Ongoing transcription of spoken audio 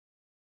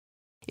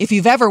If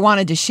you've ever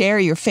wanted to share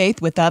your faith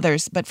with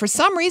others, but for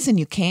some reason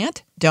you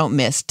can't, don't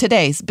miss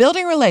today's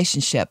Building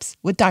Relationships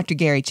with Dr.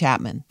 Gary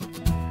Chapman.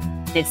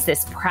 It's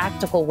this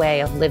practical way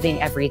of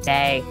living every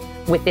day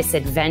with this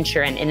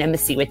adventure and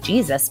intimacy with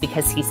Jesus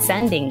because he's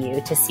sending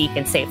you to seek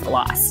and save the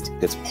lost.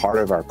 It's part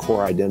of our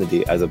core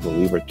identity as a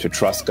believer to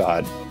trust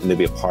God and to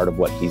be a part of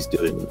what he's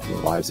doing in the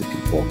lives of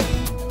people.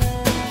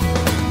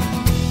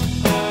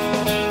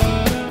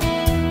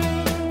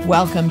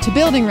 Welcome to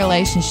Building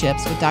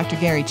Relationships with Dr.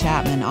 Gary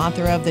Chapman,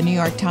 author of the New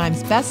York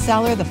Times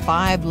bestseller, The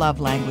 5 Love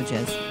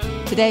Languages.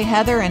 Today,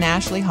 Heather and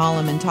Ashley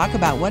Holloman talk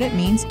about what it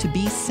means to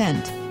be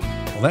sent.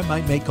 Well, that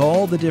might make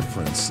all the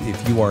difference.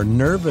 If you are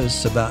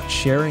nervous about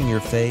sharing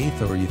your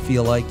faith or you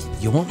feel like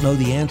you won't know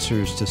the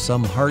answers to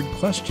some hard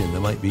question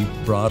that might be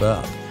brought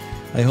up,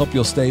 I hope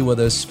you'll stay with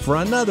us for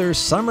another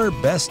Summer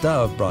Best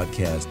Of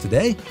broadcast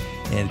today.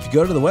 And if you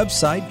go to the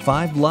website,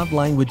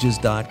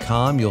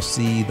 5lovelanguages.com, you'll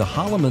see the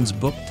Holloman's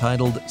book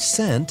titled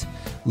Sent,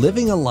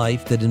 Living a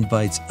Life That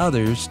Invites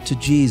Others to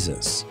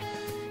Jesus.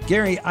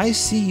 Gary, I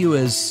see you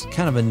as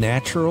kind of a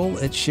natural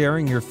at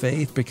sharing your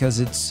faith because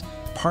it's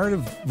part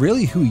of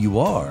really who you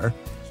are.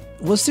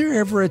 Was there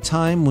ever a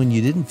time when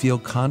you didn't feel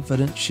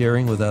confident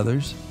sharing with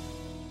others?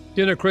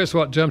 You know, Chris,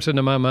 what jumps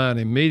into my mind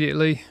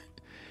immediately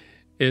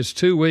is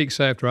 2 weeks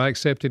after I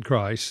accepted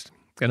Christ,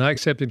 and I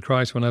accepted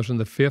Christ when I was in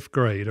the 5th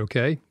grade,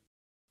 okay?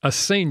 A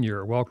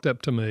senior walked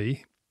up to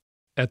me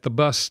at the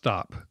bus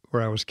stop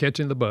where I was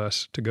catching the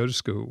bus to go to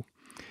school.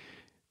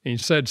 He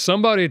said,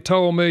 "Somebody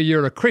told me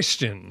you're a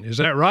Christian. Is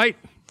that right?"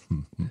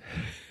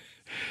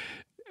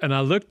 And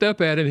I looked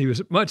up at him. He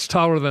was much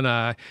taller than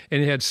I,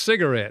 and he had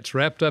cigarettes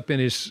wrapped up in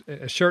his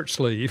shirt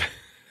sleeve.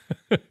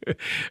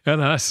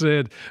 And I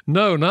said,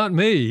 "No, not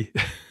me."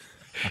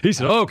 He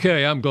said,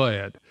 "Okay, I'm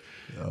glad."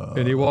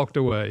 And he walked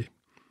away.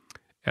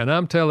 And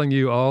I'm telling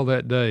you, all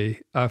that day,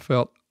 I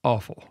felt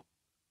awful.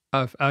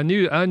 I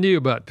knew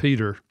about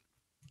Peter,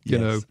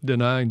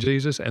 denying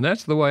Jesus, and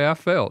that's the way I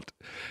felt.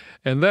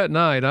 And that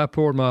night, I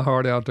poured my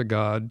heart out to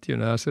God.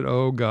 I said,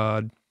 oh,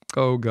 God,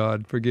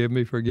 forgive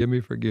me,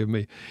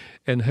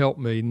 and help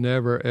me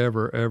never,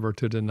 ever, ever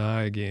to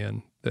deny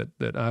again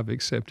that I've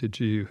accepted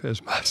you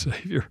as my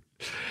Savior.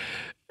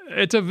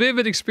 It's a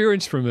vivid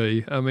experience for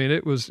me. I mean,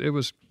 it was.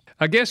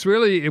 I guess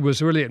really it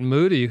was really at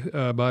Moody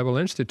Bible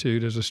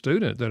Institute as a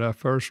student that I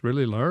first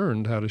really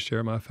learned how to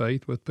share my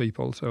faith with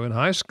people. So in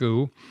high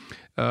school,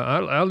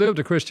 I lived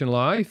a Christian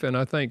life, and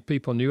I think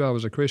people knew I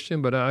was a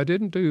Christian, but I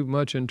didn't do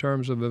much in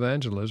terms of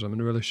evangelism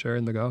and really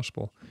sharing the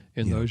gospel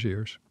in those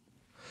years.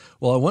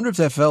 Well, I wonder if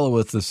that fellow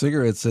with the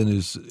cigarettes in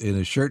his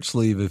shirt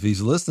sleeve, if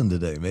he's listening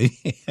today, maybe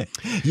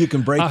you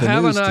can break the news to him. I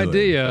have an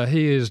idea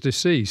he is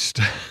deceased.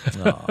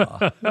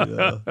 Yeah.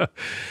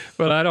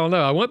 But I don't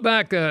know. I went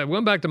back to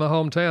my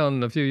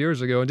hometown a few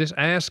years ago and just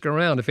asked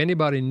around if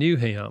anybody knew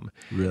him.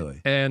 Really?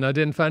 And I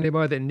didn't find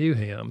anybody that knew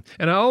him.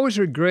 And I always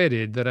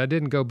regretted that I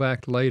didn't go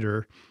back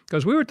later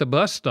because we were at the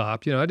bus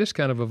stop. I just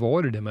kind of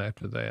avoided him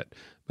after that.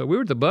 But we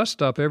were at the bus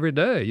stop every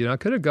day. I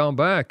could have gone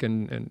back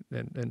and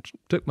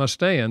took my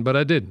stand, but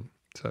I didn't.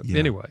 So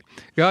Anyway,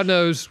 God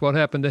knows what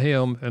happened to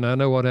him, and I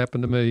know what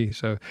happened to me.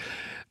 So,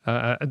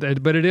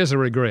 but it is a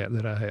regret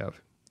that I have.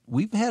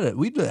 We've had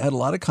a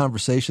lot of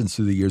conversations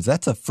through the years.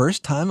 That's the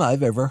first time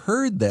I've ever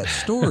heard that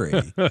story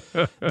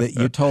that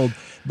you told.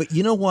 But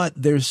you know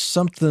what? There's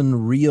something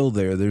real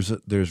there.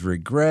 There's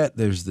regret.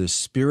 There's this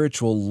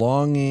spiritual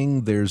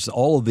longing. There's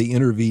all of the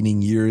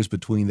intervening years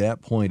between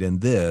that point and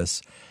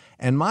this.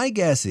 And my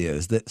guess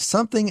is that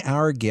something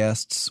our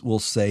guests will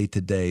say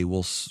today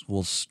will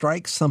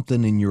strike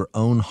something in your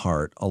own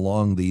heart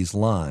along these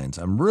lines.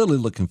 I'm really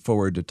looking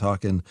forward to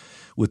talking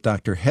with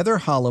Dr. Heather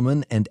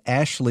Holloman and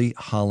Ashley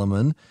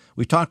Holloman.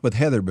 We talked with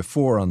Heather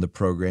before on the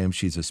program.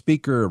 She's a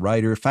speaker, a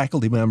writer,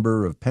 faculty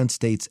member of Penn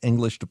State's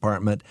English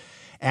department.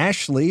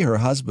 Ashley, her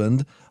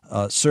husband,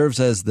 serves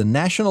as the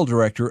National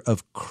Director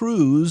of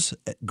Cru's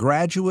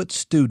Graduate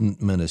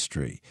Student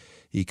Ministry.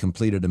 He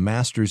completed a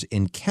master's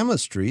in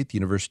chemistry at the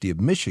University of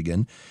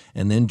Michigan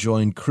and then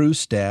joined Cru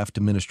staff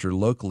to minister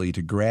locally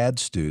to grad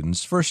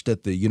students, first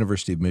at the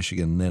University of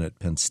Michigan and then at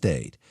Penn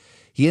State.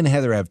 He and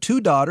Heather have 2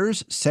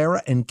 daughters,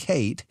 Sarah and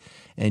Kate,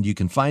 and you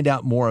can find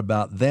out more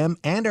about them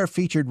and our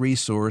featured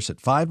resource at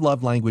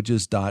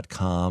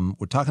 5lovelanguages.com.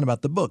 We're talking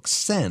about the book,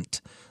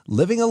 Sent,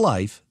 Living a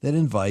Life That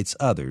Invites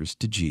Others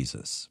to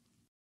Jesus.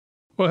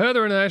 Well,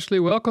 Heather and Ashley,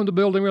 welcome to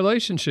Building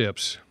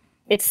Relationships.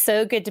 It's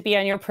so good to be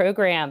on your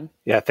program.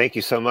 Yeah, thank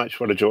you so much.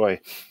 What a joy.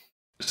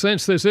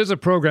 Since this is a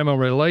program on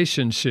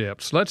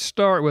relationships, let's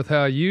start with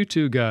how you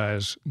two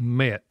guys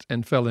met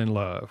and fell in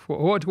love.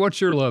 What's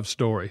your love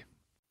story?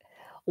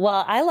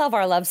 Well, I love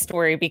our love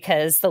story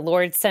because the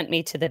Lord sent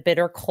me to the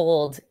bitter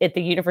cold at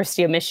the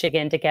University of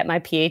Michigan to get my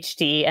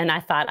PhD. And I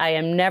thought, I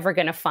am never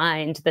going to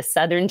find the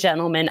Southern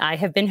gentleman I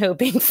have been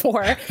hoping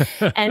for.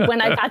 And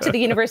when I got to the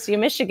University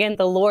of Michigan,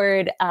 the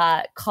Lord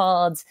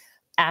called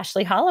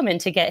Ashley Holloman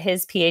to get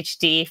his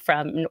PhD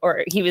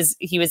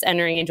he was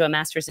entering into a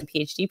master's and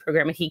PhD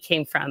program, and he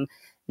came from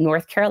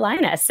North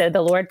Carolina. So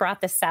the Lord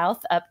brought the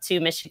South up to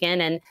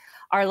Michigan, and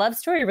our love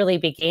story really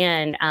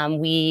began.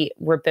 We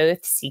were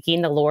both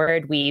seeking the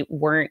Lord. We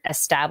weren't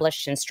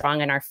established and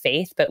strong in our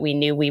faith, but we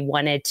knew we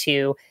wanted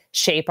to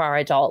shape our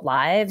adult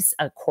lives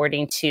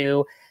according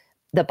to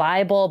the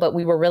Bible, but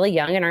we were really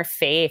young in our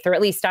faith, or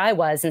at least I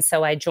was. And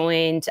so I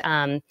joined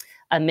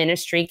a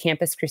ministry,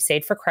 Campus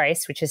Crusade for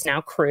Christ, which is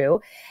now Cru.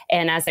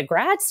 And as a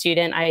grad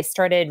student, I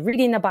started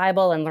reading the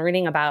Bible and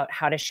learning about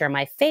how to share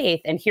my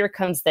faith. And here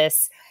comes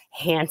this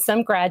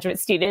handsome graduate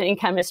student in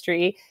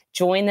chemistry,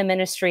 joined the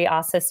ministry,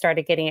 also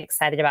started getting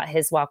excited about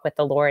his walk with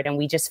the Lord. And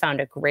we just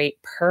found a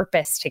great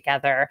purpose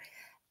together.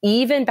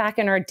 Even back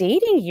in our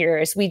dating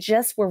years, we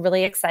just were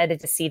really excited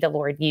to see the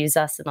Lord use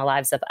us in the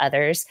lives of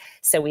others.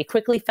 So we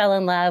quickly fell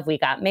in love. We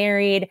got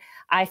married.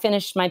 I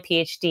finished my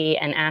PhD,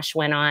 and Ash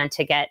went on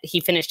to he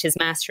finished his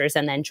master's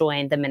and then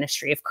joined the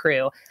ministry of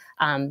Cru.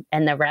 And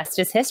the rest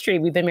is history.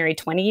 We've been married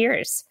 20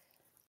 years.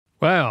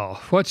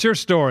 Wow. What's your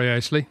story,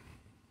 Ashley?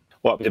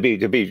 Well, to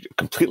be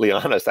completely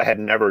honest, I had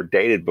never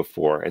dated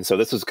before. And so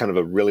this was kind of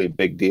a really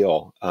big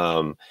deal.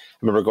 I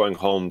remember going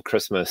home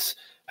Christmas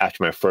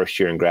after my first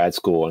year in grad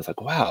school, and it's like,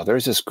 wow,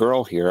 there's this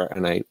girl here,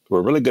 and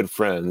we're really good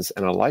friends,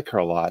 and I like her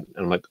a lot.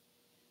 And I'm like,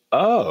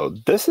 oh,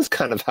 this is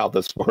kind of how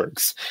this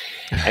works.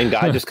 And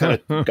God just kind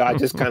of,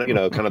 kind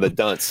of the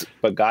dunce,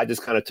 but God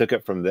just kind of took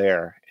it from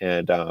there.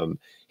 And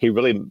he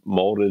really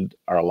molded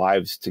our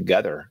lives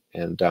together.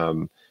 And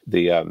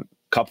the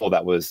couple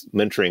that was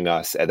mentoring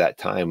us at that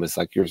time was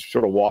like, you're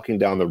sort of walking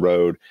down the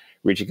road,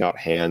 reaching out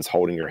hands,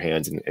 holding your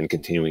hands, and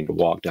continuing to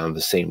walk down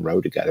the same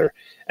road together.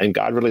 And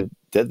God really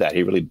did that.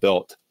 He really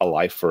built a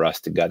life for us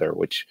together,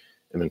 which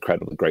I'm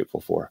incredibly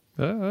grateful for.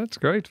 Oh, that's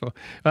grateful.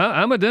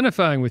 I'm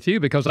identifying with you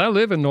because I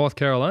live in North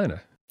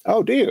Carolina.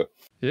 Oh, do you?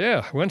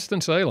 Yeah,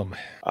 Winston-Salem.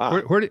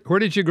 Where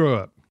did you grow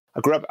up? I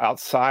grew up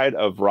outside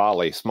of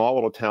Raleigh, small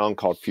little town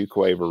called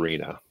Fuquay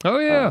Varina. Oh,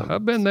 yeah,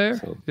 I've been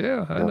there.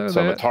 I know that.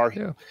 I'm a Tar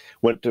Heel.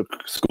 Went to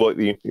school at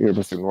the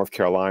University of North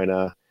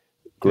Carolina,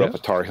 grew up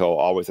at Tar Heel,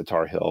 always a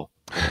Tar Heel.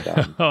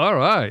 And, All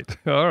right.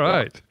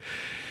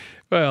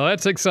 Well,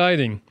 that's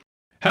exciting.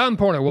 How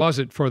important was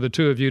it for the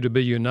two of you to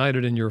be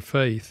united in your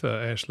faith,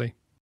 Ashley?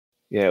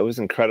 Yeah, it was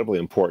incredibly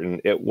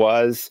important. It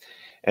was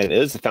and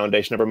is the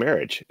foundation of our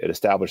marriage. It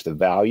established the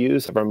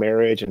values of our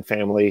marriage and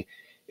family.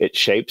 It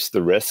shapes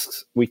the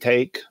risks we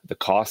take, the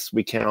costs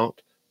we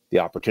count, the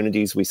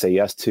opportunities we say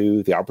yes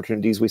to, the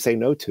opportunities we say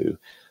no to.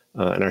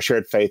 And our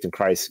shared faith in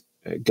Christ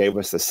gave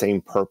us the same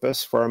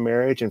purpose for our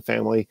marriage and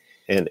family.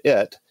 And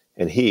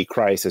he,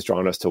 Christ, has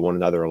drawn us to one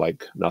another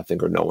like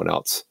nothing or no one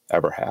else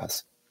ever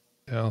has.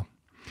 Yeah.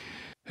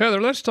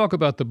 Heather, let's talk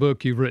about the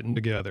book you've written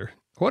together.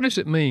 What does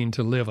it mean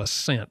to live a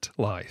sent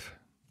life?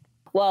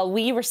 Well,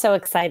 we were so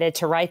excited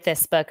to write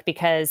this book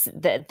because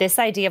this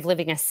idea of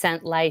living a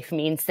sent life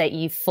means that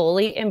you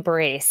fully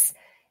embrace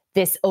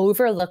this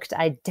overlooked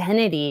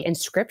identity in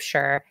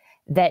Scripture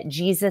that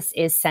Jesus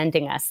is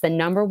sending us. The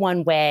number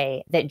one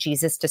way that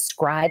Jesus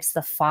describes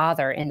the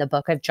Father in the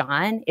book of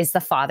John is the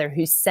Father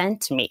who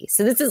sent me.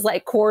 So this is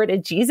like core to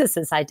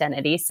Jesus's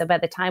identity. So by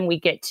the time we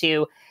get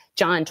to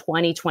John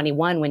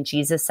 20:21, when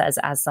Jesus says,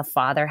 as the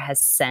Father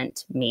has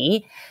sent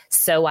me,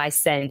 so I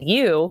send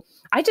you,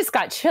 I just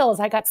got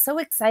chills. I got so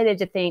excited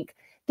to think,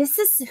 this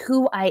is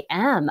who I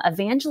am.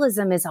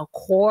 Evangelism is a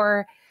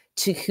core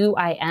to who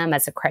I am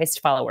as a Christ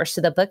follower. So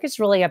the book is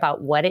really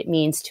about what it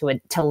means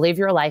to live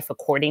your life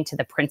according to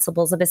the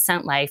principles of a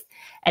sent life.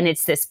 And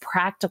it's this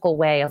practical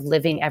way of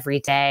living every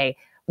day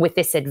with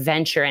this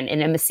adventure and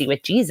intimacy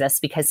with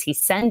Jesus, because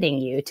he's sending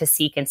you to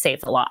seek and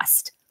save the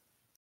lost.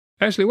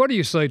 Ashley, what do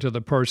you say to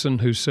the person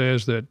who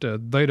says that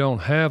they don't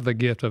have the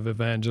gift of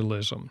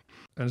evangelism?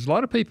 And a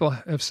lot of people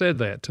have said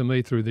that to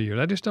me through the years.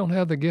 I just don't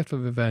have the gift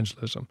of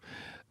evangelism.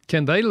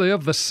 Can they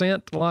live the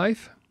sent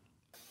life?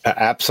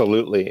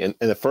 Absolutely. And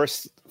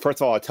first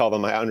of all, I tell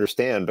them I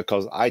understand,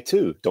 because I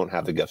too don't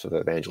have the gift of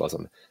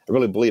evangelism. I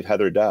really believe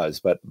Heather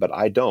does, but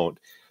I don't.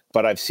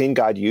 But I've seen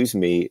God use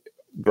me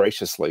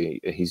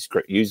graciously. He's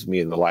used me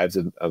in the lives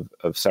of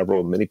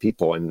many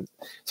people. And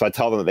so I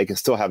tell them that they can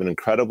still have an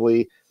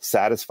incredibly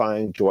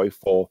satisfying,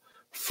 joyful,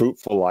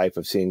 fruitful life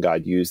of seeing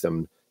God use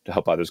them to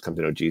help others come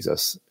to know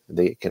Jesus.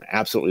 They can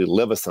absolutely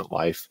live a sent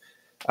life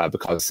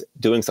because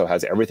doing so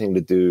has everything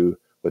to do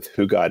with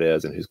who God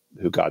is and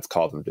who God's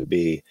called them to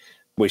be.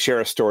 We share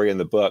a story in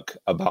the book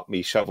about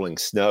me shoveling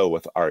snow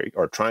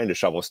or trying to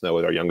shovel snow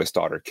with our youngest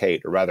daughter,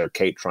 Kate, or rather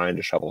Kate trying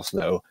to shovel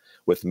snow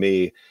with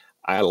me.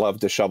 I love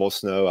to shovel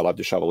snow. I love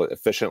to shovel it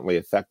efficiently,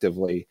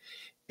 effectively.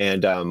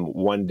 And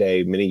one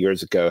day, many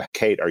years ago,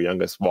 Kate, our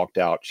youngest, walked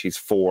out. She's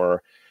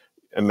 4.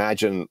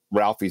 Imagine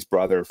Ralphie's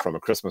brother from A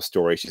Christmas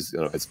Story. She's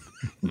as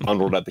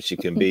bundled up as she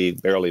can be,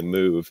 barely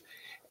move.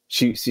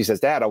 She says,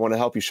 "Dad, I want to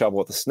help you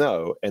shovel the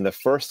snow." And the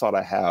first thought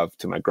I have,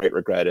 to my great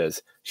regret,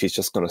 is she's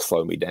just going to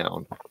slow me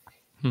down.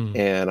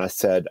 And I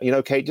said,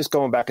 Kate, just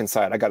going back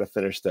inside. I got to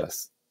finish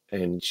this.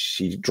 And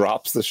she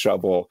drops the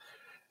shovel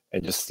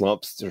and just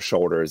slumps her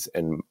shoulders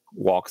and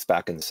walks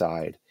back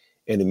inside.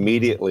 And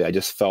immediately I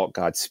just felt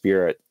God's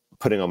Spirit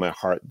putting on my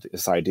heart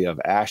this idea of,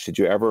 Ash, did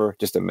you ever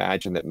just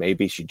imagine that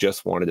maybe she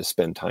just wanted to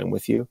spend time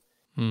with you?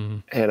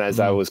 Mm. And as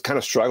I was kind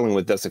of struggling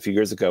with this a few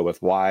years ago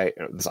with why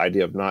this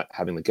idea of not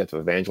having the gift of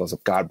evangelism,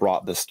 God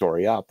brought this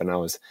story up. And I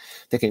was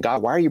thinking,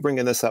 God, why are you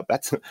bringing this up?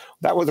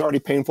 That was already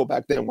painful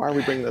back then. Why are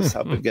we bringing this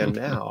up again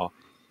now?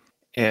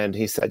 And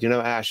he said,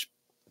 Ash,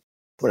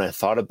 when I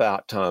thought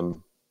about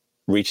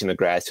reaching the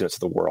grad students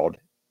of the world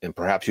and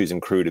perhaps using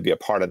Cru to be a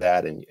part of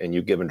that and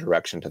you giving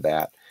direction to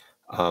that,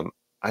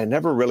 I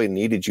never really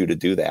needed you to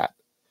do that.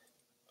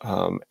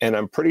 And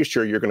I'm pretty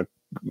sure you're going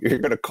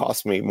to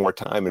cost me more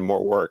time and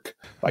more work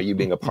by you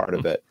being a part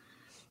of it.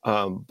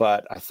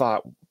 But I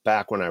thought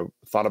back when I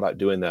thought about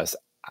doing this,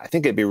 I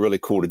think it'd be really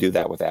cool to do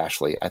that with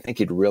Ashley. I think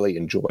he'd really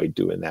enjoy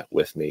doing that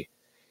with me.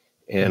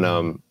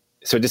 And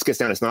so it just gets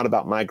down. It's not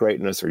about my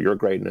greatness or your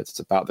greatness. It's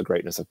about the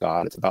greatness of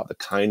God. It's about the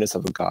kindness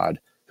of a God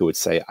who would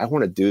say, I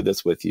want to do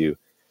this with you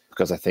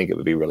because I think it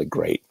would be really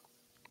great.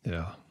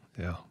 Yeah,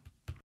 yeah.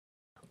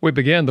 We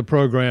began the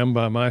program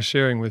by my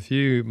sharing with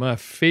you my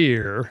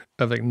fear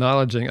of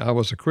acknowledging I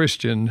was a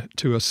Christian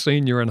to a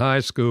senior in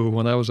high school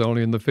when I was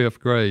only in the 5th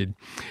grade.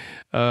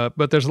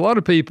 But there's a lot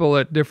of people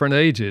at different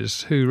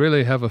ages who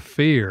really have a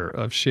fear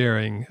of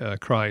sharing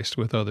Christ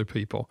with other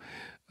people.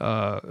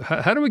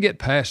 How do we get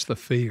past the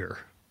fear?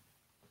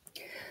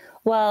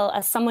 Well,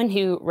 as someone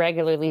who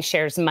regularly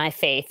shares my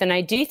faith, and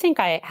I do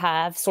think I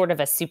have sort of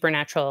a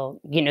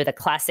supernatural, the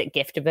classic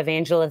gift of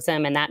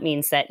evangelism, and that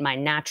means that my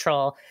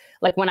natural,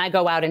 like when I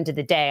go out into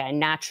the day,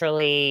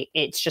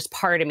 it's just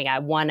part of me. I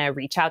want to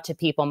reach out to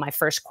people. My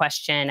first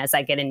question as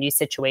I get in new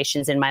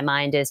situations in my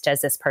mind is,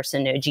 does this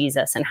person know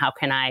Jesus and how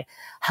can I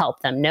help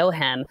them know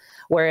him?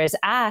 Whereas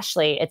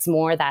Ashley, it's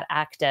more that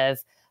act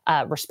of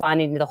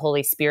responding to the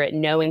Holy Spirit,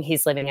 knowing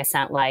he's living a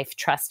sent life,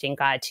 trusting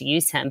God to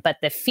use him. But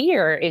the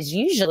fear is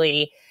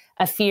usually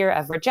a fear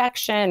of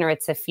rejection, or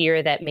it's a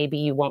fear that maybe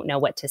you won't know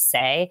what to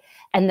say.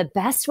 And the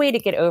best way to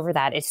get over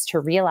that is to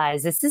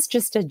realize this is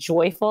just a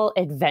joyful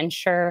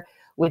adventure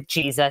with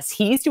Jesus.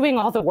 He's doing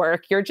all the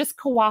work. You're just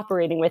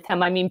cooperating with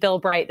him. I mean, Bill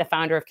Bright, the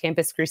founder of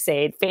Campus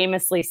Crusade,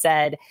 famously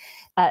said,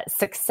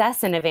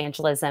 success in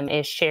evangelism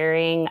is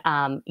sharing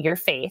your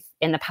faith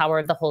in the power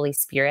of the Holy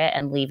Spirit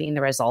and leaving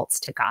the results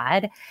to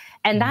God.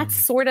 And that's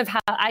sort of how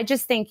I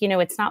just think,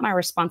 it's not my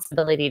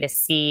responsibility to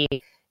see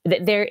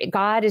that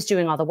God is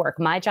doing all the work.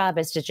 My job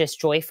is to just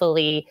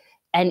joyfully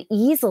and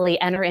easily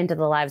enter into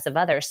the lives of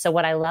others. So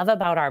what I love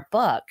about our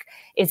book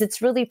is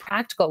it's really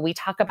practical. We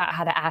talk about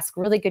how to ask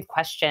really good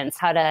questions,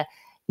 how to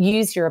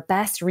use your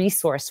best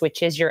resource,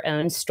 which is your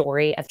own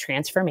story of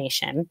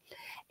transformation,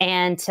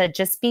 and to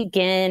just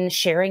begin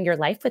sharing your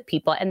life with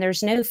people. And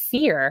there's no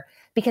fear,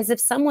 because if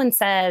someone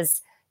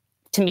says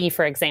to me,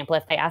 for example,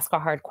 if they ask a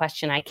hard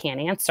question I can't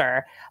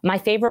answer, my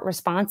favorite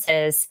response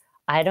is,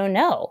 I don't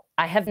know.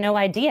 I have no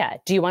idea.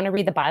 Do you want to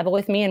read the Bible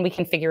with me and we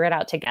can figure it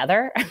out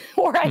together?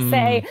 Or I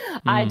say,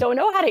 I don't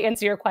know how to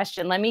answer your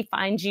question. Let me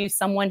find you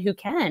someone who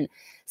can.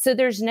 So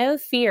there's no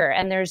fear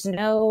and there's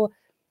no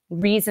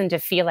reason to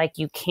feel like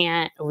you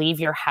can't leave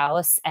your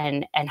house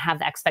and have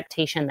the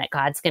expectation that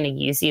God's going to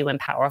use you in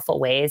powerful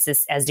ways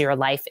as your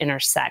life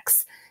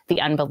intersects the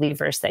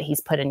unbelievers that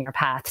he's put in your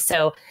path.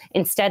 So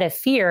instead of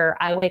fear,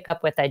 I wake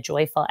up with a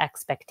joyful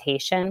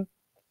expectation.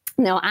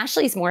 No,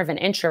 Ashley's more of an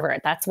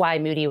introvert. That's why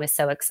Moody was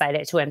so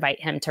excited to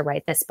invite him to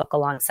write this book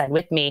alongside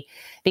with me.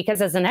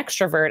 Because as an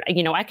extrovert,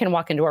 I can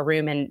walk into a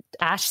room and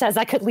Ash says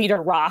I could lead a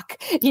rock,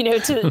 to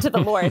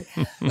the Lord.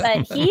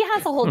 But he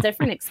has a whole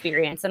different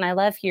experience. And I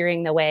love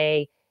hearing the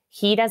way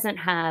he doesn't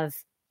have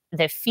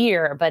the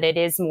fear, but it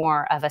is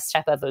more of a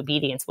step of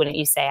obedience. Wouldn't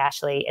you say,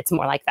 Ashley? It's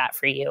more like that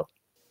for you.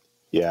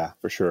 Yeah,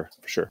 for sure.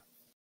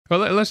 Well,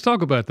 let's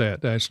talk about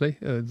that, Ashley,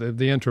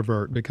 the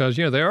introvert, because,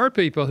 there are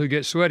people who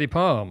get sweaty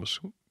palms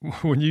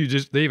when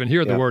they even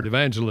hear the word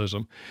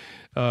evangelism.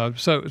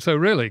 So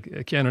really,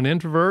 can an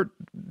introvert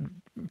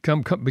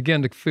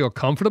begin to feel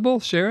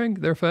comfortable sharing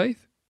their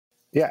faith?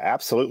 Yeah,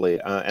 absolutely.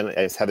 And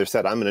as Heather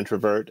said, I'm an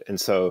introvert. And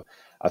so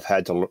I've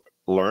had to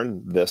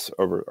learn this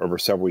over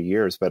several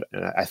years. But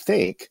I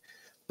think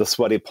the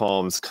sweaty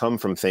palms come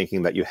from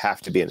thinking that you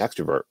have to be an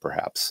extrovert,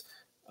 perhaps.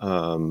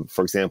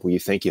 For example, you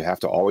think you have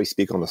to always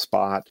speak on the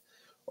spot,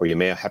 or you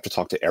may have to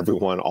talk to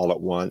everyone all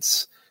at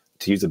once.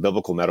 To use a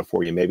biblical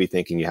metaphor, you may be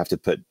thinking you have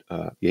to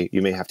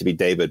you may have to be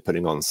David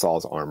putting on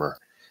Saul's armor,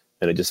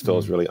 and it just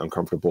feels really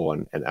uncomfortable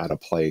and out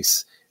of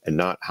place and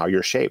not how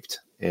you're shaped.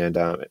 And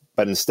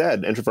but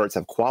instead, introverts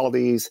have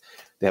qualities,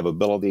 they have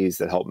abilities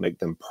that help make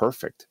them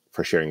perfect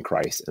for sharing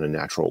Christ in a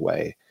natural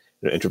way.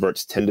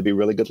 Introverts tend to be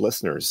really good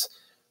listeners.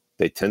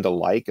 They tend to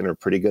like and are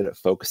pretty good at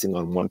focusing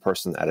on one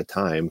person at a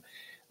time.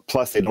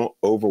 Plus, they don't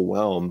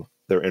overwhelm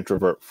their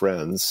introvert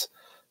friends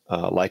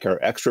like our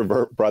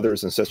extrovert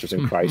brothers and sisters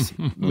in Christ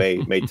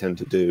may tend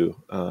to do.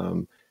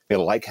 They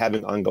like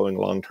having ongoing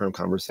long-term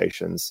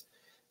conversations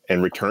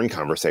and return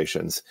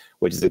conversations,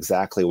 which is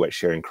exactly what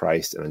sharing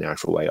Christ in a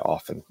natural way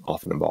often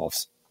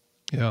involves.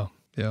 Yeah.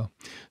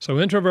 So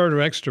introvert or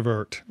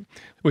extrovert,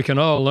 we can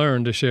all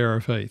learn to share our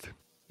faith.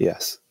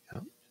 Yes.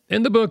 Yeah.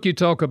 In the book, you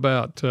talk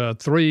about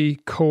 3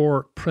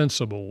 core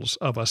principles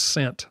of a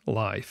sent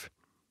life.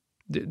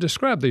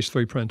 Describe these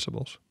 3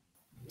 principles.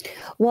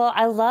 Well,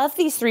 I love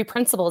these three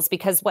principles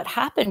because what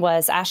happened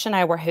was Ash and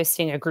I were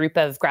hosting a group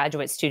of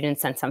graduate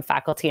students and some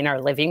faculty in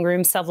our living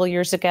room several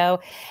years ago.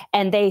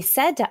 And they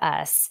said to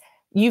us,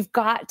 you've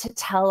got to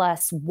tell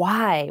us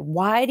why.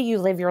 Why do you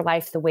live your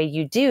life the way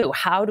you do?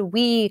 How do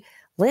we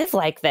live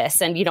like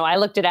this? And, I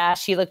looked at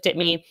Ash, she looked at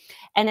me.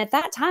 And at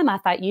that time, I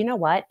thought, you know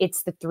what?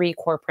 It's the three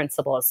core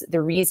principles.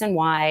 The reason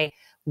why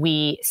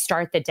we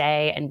start the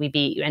day and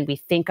we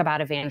think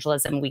about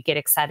evangelism, we get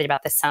excited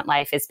about the Sent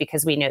Life is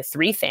because we know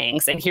three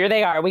things. And here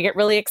they are. We get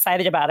really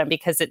excited about them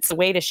because it's a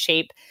way to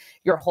shape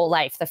your whole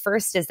life. The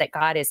first is that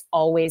God is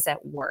always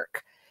at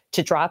work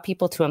to draw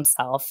people to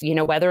himself.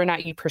 Whether or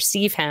not you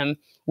perceive him,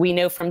 we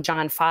know from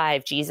John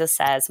 5, Jesus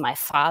says, my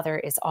Father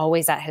is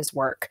always at his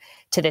work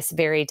to this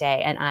very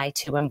day, and I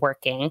too am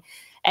working.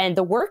 And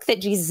the work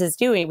that Jesus is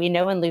doing, we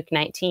know in Luke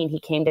 19, he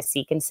came to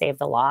seek and save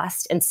the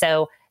lost. And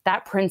so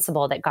that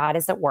principle that God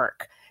is at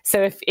work.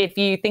 So if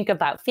you think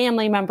about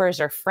family members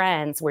or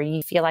friends where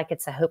you feel like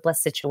it's a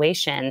hopeless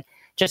situation,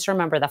 just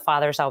remember the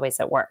Father's always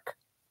at work.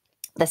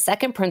 The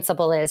second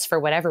principle is, for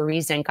whatever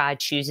reason, God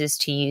chooses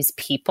to use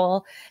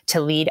people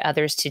to lead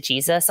others to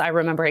Jesus. I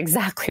remember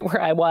exactly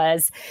where I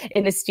was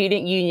in the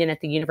student union at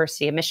the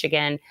University of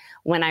Michigan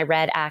when I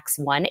read Acts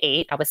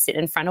 1:8. I was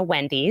sitting in front of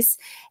Wendy's,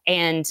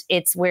 and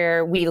it's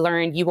where we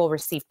learned you will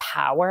receive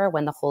power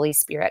when the Holy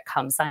Spirit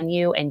comes on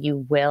you, and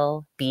you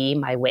will be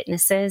my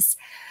witnesses.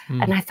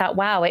 And I thought,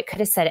 wow, it could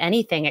have said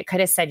anything. It could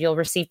have said you'll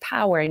receive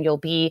power and you'll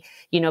be,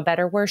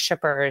 better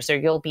worshipers, or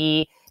you'll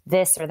be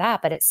this or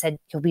that, but it said,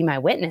 you'll be my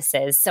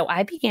witnesses. So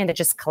I began to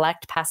just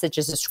collect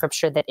passages of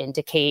scripture that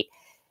indicate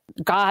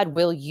God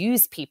will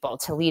use people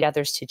to lead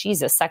others to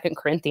Jesus. 2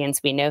 Corinthians,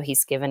 we know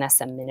he's given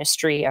us a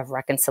ministry of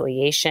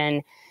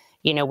reconciliation.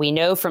 We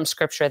know from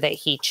scripture that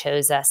he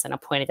chose us and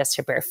appointed us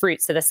to bear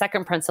fruit. So the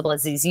second principle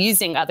is he's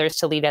using others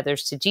to lead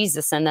others to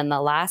Jesus. And then the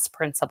last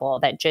principle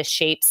that just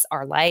shapes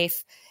our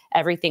life,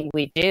 everything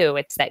we do,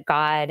 it's that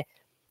God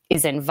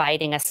is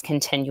inviting us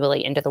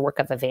continually into the work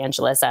of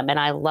evangelism. And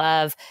I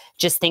love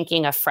just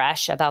thinking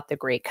afresh about the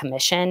Great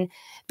Commission,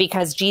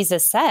 because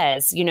Jesus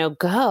says,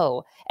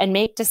 go and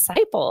make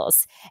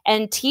disciples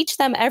and teach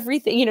them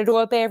everything, to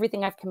obey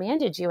everything I've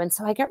commanded you. And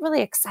so I get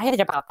really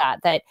excited about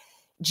that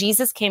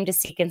Jesus came to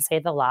seek and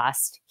save the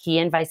lost. He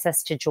invites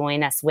us to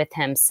join us with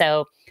him.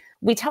 So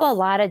we tell a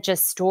lot of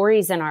just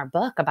stories in our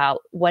book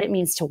about what it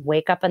means to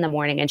wake up in the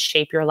morning and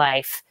shape your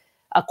life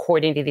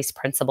according to these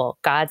principles.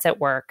 God's at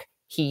work.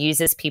 He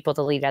uses people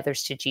to lead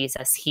others to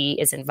Jesus. He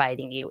is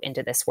inviting you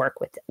into this work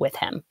with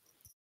him.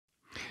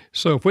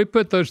 So if we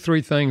put those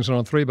three things on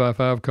a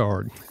 3x5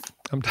 card,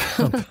 I'm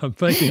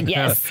thinking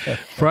Yes.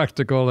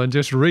 Practical, and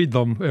just read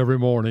them every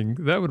morning,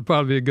 that would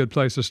probably be a good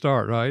place to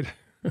start, right?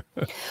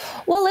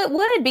 Well, it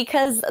would,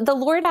 because the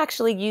Lord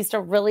actually used a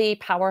really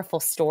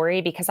powerful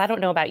story, because I don't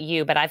know about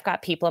you, but I've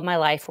got people in my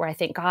life where I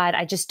think, God,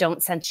 I just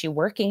don't sense you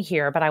working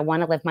here, but I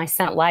want to live my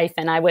sent life.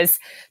 And I was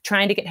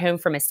trying to get home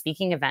from a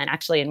speaking event,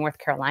 actually in North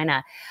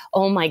Carolina.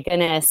 Oh my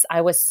goodness,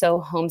 I was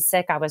so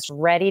homesick. I was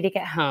ready to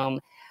get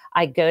home.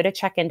 I go to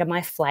check into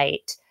my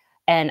flight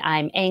and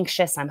I'm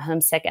anxious, I'm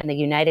homesick. And the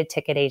United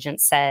ticket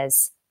agent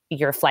says,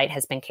 your flight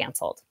has been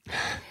canceled.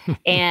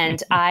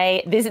 And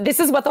this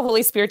is what the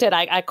Holy Spirit did.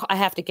 I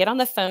have to get on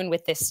the phone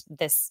with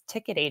this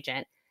ticket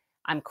agent.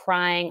 I'm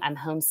crying. I'm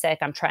homesick.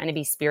 I'm trying to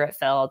be spirit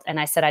filled. And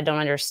I said, I don't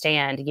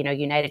understand.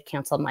 United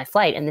canceled my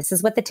flight. And this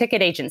is what the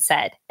ticket agent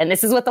said. And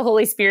this is what the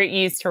Holy Spirit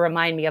used to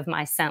remind me of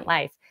my sent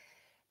life.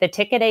 The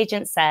ticket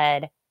agent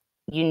said,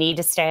 you need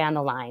to stay on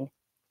the line.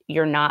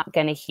 You're not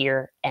going to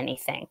hear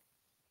anything.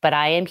 But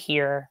I am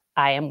here.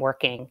 I am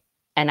working.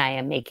 And I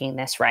am making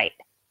this right.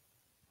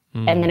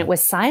 And then it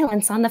was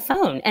silence on the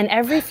phone. And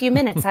every few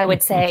minutes I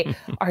would say,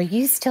 are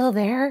you still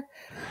there?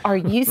 Are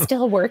you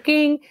still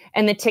working?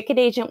 And the ticket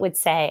agent would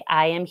say,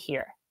 I am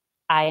here.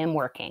 I am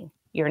working.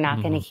 You're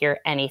not going to hear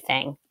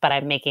anything, but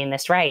I'm making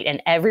this right.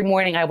 And every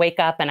morning I wake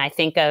up and I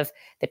think of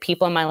the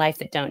people in my life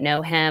that don't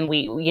know him.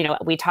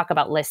 We talk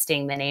about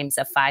listing the names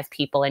of 5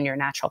 people in your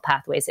natural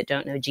pathways that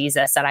don't know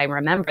Jesus. And I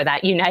remember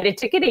that United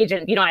ticket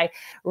agent, I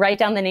write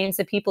down the names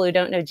of people who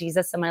don't know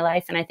Jesus in my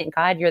life. And I think,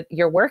 God,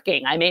 you're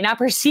working. I may not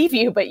perceive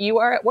you, but you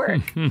are at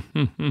work.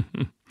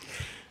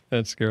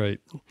 That's great.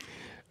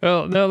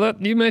 Well, now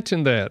you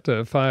mentioned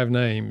that 5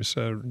 names,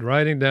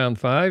 writing down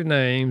 5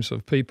 names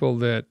of people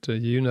that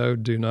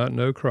do not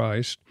know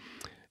Christ,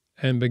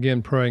 and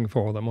begin praying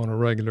for them on a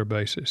regular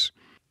basis.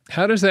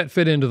 How does that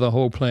fit into the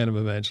whole plan of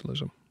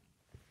evangelism?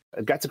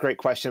 That's a great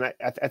question.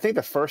 I think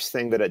the first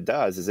thing that it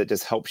does is it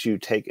just helps you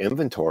take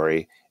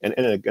inventory, and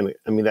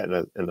I mean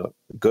that in a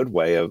good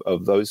way,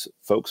 of those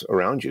folks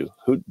around you.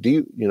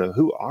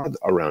 Who are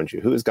around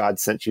you? Who has God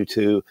sent you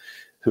to?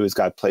 Who has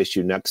God placed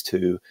you next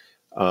to?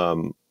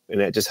 And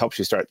it just helps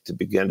you start to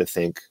begin to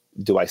think,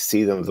 do I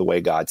see them the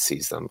way God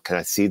sees them? Can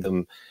I see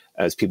them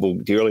as people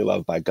dearly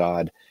loved by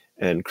God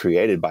and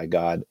created by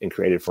God and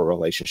created for a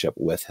relationship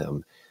with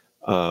him?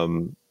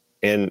 And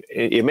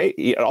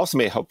it also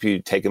may help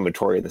you take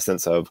inventory in the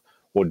sense of,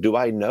 well, do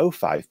I know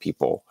 5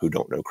 people who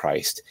don't know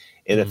Christ?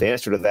 And if the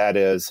answer to that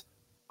is,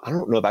 I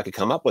don't know if I could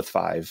come up with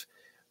 5,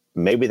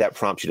 maybe that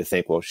prompts you to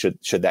think, well, should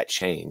that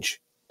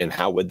change? And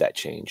how would that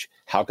change?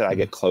 How could I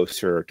get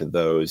closer to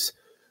those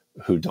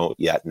who don't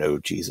yet know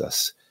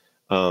Jesus?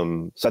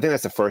 So I think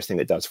that's the first thing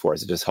it does for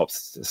us. It just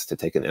helps us to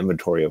take an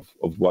inventory of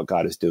what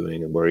God is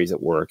doing and where he's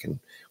at work and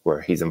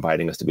where he's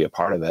inviting us to be a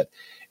part of it.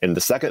 And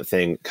the second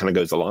thing kind of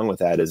goes along with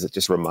that is it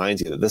just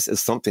reminds you that this is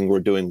something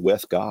we're doing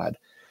with God.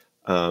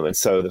 And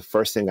so the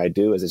first thing I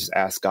do is I just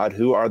ask God,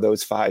 who are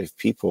those 5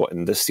 people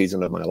in this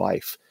season of my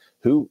life?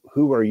 Who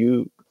are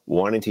you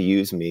wanting to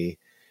use me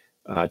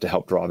to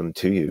help draw them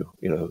to you?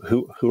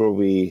 Who are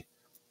we,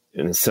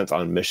 in a sense,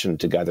 on mission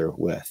together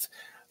with?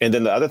 And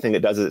then the other thing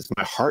it does is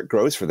my heart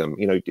grows for them.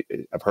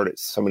 I've heard it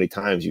so many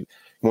times.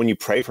 When you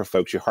pray for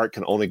folks, your heart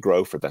can only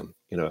grow for them,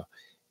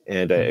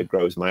 and it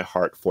grows my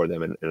heart for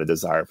them and a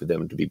desire for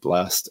them to be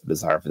blessed, a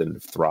desire for them to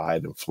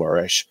thrive and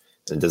flourish,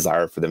 and a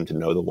desire for them to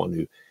know the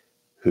one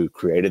who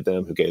created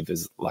them, who gave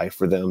his life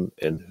for them,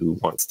 and who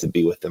wants to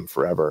be with them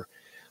forever.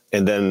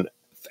 And then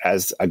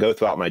as I go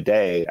throughout my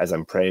day, as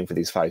I'm praying for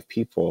these 5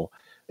 people,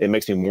 it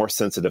makes me more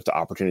sensitive to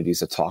opportunities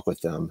to talk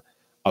with them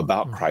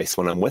about Christ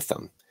when I'm with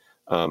them.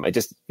 I'm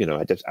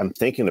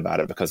thinking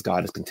about it because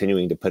God is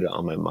continuing to put it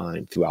on my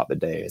mind throughout the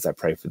day as I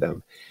pray for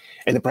them.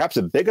 And then perhaps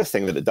the biggest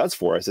thing that it does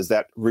for us is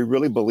that we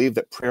really believe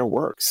that prayer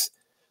works,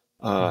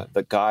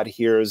 that God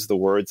hears the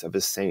words of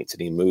his saints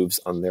and he moves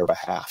on their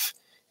behalf,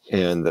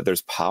 and that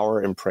there's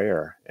power in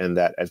prayer, and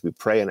that as we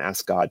pray and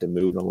ask God to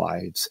move in the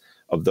lives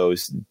of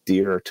those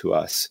dear to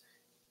us,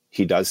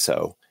 he does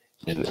so,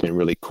 and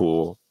really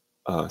cool,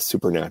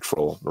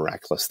 supernatural,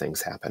 miraculous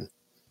things happen.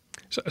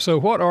 So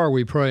what are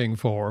we praying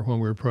for when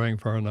we're praying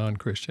for a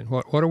non-Christian?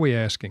 What are we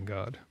asking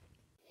God?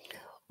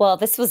 Well,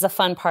 this was a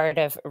fun part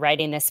of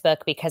writing this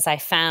book because I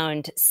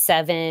found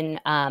 7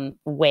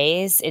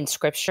 ways in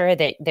Scripture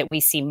that we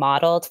see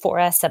modeled for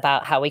us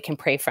about how we can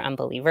pray for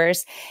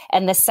unbelievers.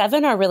 And the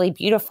 7 are really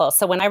beautiful.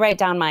 So when I write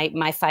down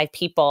my 5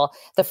 people,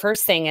 the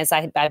first thing is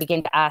I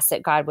begin to ask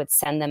that God would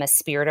send them a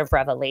spirit of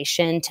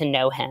revelation to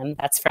know him.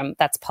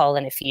 That's Paul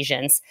in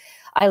Ephesians.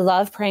 I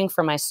love praying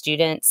for my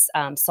students,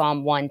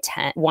 Psalm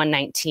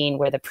 119,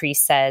 where the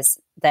priest says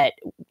that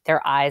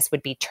their eyes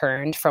would be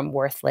turned from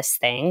worthless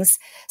things.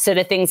 So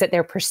the things that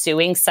they're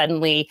pursuing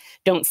suddenly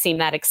don't seem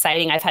that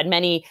exciting. I've had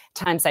many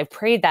times I've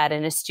prayed that,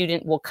 and a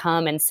student will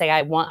come and say,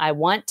 I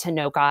want to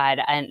know God.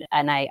 And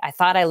I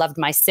thought I loved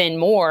my sin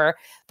more,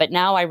 but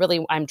now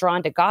I'm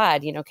drawn to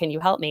God. Can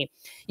you help me?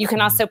 You can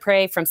also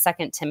pray from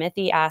 2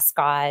 Timothy, ask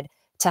God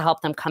to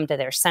help them come to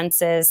their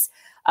senses.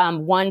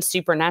 One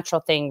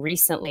supernatural thing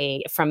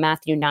recently from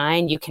Matthew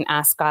 9, you can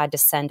ask God to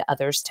send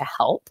others to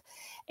help.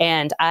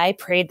 And I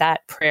prayed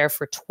that prayer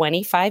for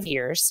 25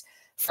 years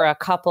for a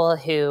couple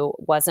who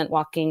wasn't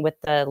walking with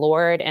the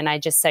Lord. And I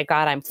just said,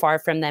 God, I'm far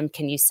from them.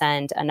 Can you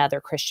send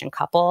another Christian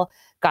couple?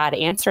 God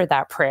answered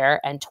that prayer.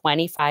 And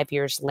 25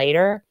 years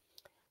later,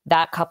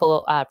 that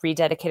couple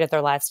rededicated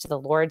their lives to the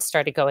Lord,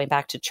 started going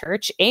back to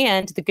church.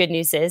 And the good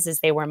news is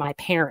they were my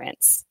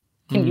parents.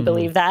 Can you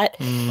believe that?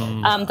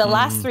 The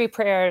last 3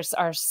 prayers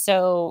are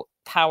so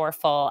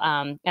powerful.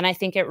 And I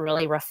think it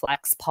really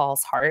reflects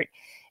Paul's heart.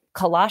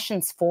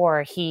 Colossians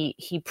 4,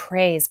 he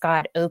prays,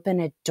 God,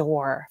 open a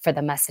door for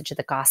the message of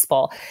the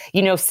gospel.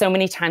 So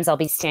many times I'll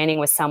be standing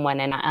with someone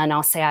and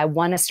I'll say, I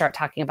want to start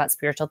talking about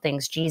spiritual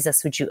things.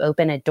 Jesus, would you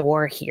open a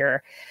door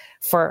here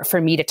for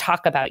me to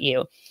talk about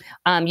you?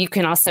 You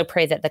can also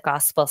pray that the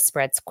gospel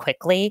spreads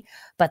quickly.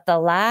 But the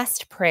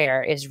last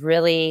prayer is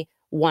really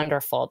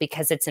wonderful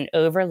because it's an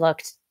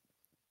overlooked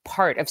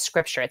part of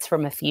Scripture. It's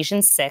from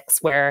Ephesians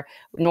 6, where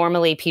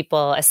normally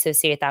people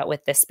associate that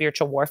with the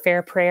spiritual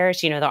warfare prayers,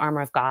 the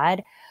armor of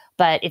God.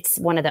 But it's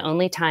one of the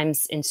only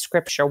times in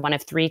Scripture, one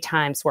of 3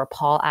 times where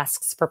Paul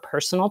asks for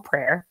personal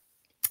prayer.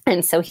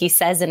 And so he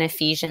says in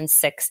Ephesians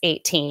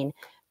 6:18,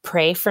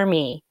 pray for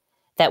me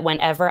that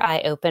whenever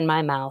I open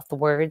my mouth,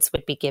 words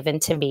would be given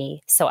to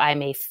me so I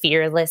may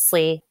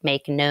fearlessly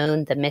make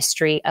known the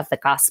mystery of the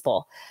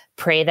gospel.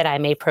 Pray that I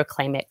may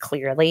proclaim it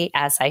clearly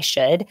as I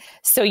should.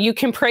 So you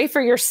can pray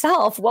for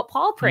yourself what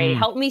Paul prayed.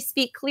 Help me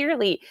speak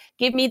clearly.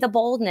 Give me the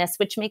boldness,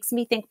 which makes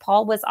me think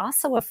Paul was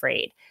also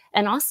afraid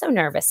and also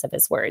nervous of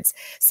his words.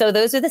 So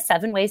those are the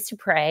 7 ways to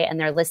pray, and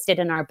they're listed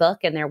in our book,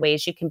 and they're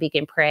ways you can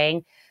begin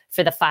praying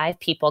for the 5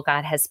 people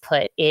God has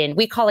put in.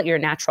 We call it your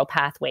natural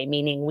pathway,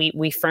 meaning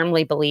we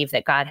firmly believe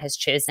that God has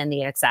chosen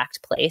the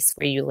exact place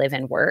where you live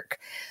and work.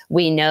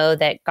 We know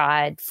that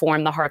God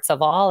formed the hearts of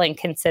all and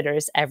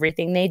considers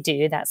everything they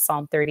do. That's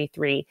Psalm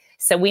 33.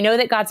 So we know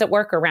that God's at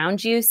work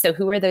around you. So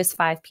who are those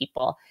 5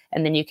 people?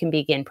 And then you can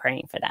begin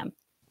praying for them.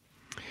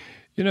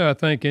 I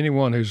think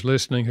anyone who's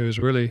listening who's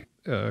really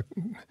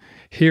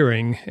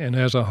hearing and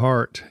has a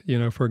heart,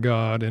 for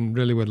God and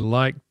really would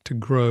like to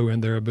grow in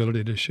their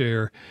ability to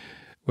share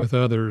with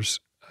others,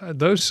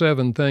 those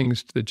 7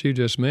 things that you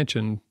just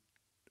mentioned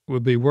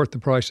would be worth the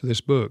price of this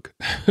book,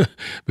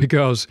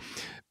 because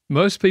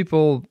most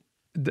people,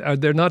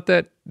 they're not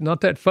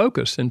that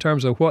focused in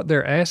terms of what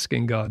they're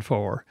asking God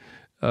for.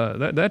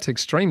 That's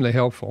extremely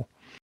helpful.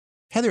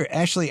 Heather,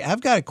 Ashley,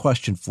 I've got a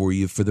question for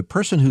you for the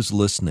person who's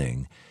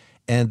listening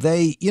And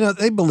they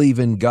believe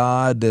in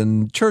God,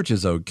 and church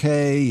is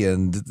okay,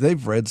 and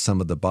they've read some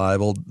of the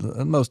Bible.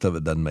 Most of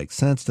it doesn't make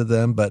sense to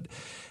them, but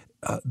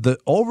the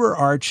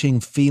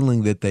overarching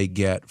feeling that they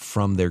get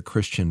from their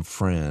Christian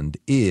friend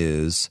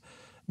is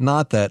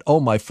not that, oh,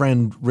 my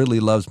friend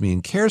really loves me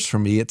and cares for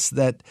me. It's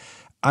that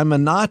I'm a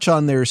notch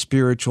on their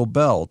spiritual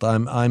belt.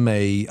 I'm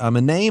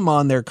a name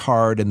on their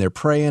card, and they're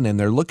praying, and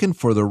they're looking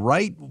for the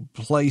right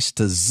place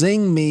to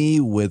zing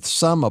me with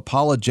some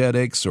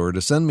apologetics, or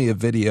to send me a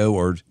video,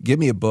 or give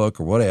me a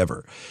book, or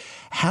whatever.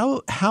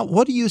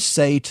 What do you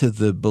say to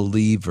the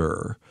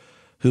believer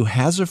who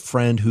has a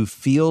friend who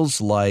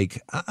feels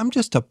like, I'm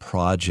just a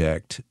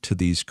project to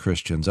these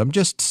Christians. I'm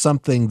just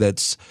something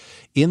that's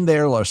in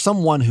their life,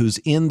 someone who's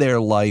in their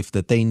life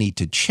that they need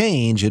to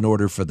change in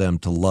order for them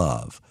to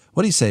love.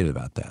 What do you say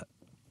about that?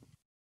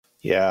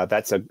 Yeah,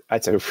 that's a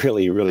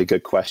really, really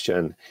good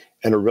question,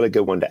 and a really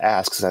good one to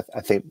ask, because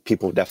I think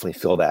people definitely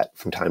feel that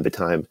from time to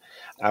time.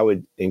 I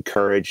would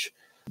encourage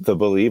the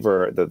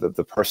believer,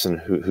 the person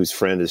whose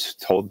friend has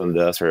told them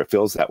this, or it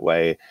feels that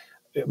way.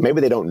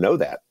 Maybe they don't know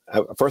that.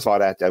 First of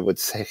all, I would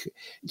say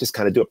just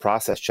kind of do a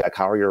process check.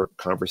 How are your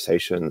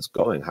conversations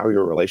going? How are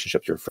your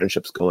relationships, your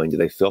friendships going? Do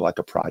they feel like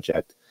a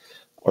project,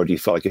 or do you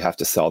feel like you have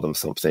to sell them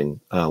something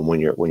when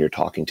you're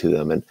talking to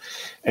them?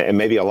 And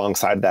maybe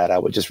alongside that, I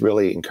would just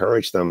really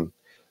encourage them.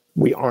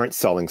 We aren't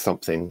selling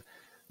something,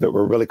 that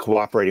we're really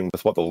cooperating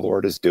with what the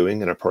Lord is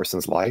doing in a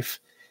person's life.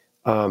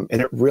 And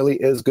it really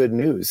is good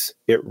news.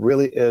 It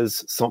really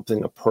is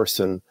something a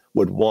person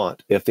would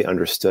want if they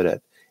understood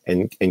it.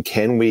 And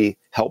can we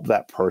help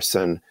that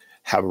person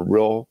have a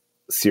real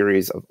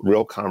series of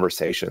real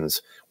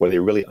conversations where they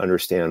really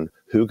understand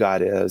who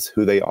God is,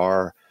 who they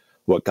are,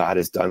 what God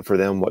has done for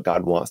them, what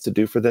God wants to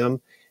do for them,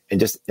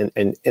 and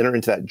enter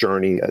into that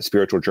journey, a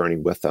spiritual journey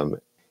with them,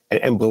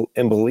 and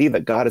believe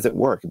that God is at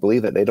work.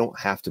 Believe that they don't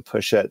have to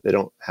push it, they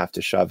don't have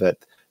to shove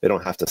it, they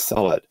don't have to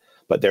sell it,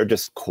 but they're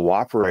just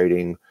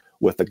cooperating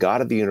with the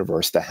God of the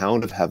universe, the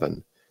Hound of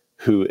Heaven,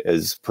 who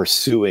is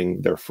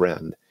pursuing their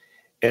friend.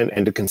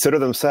 And to consider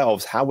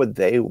themselves, how would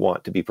they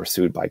want to be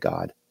pursued by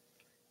God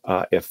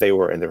if they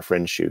were in their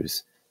friend's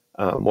shoes?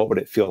 What would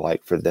it feel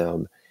like for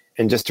them?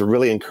 And just to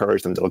really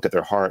encourage them to look at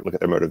their heart, look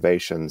at their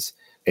motivations,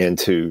 and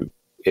to,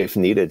 if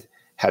needed,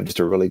 have just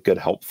a really good,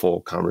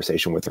 helpful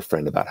conversation with their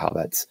friend about how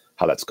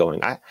that's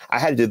going. I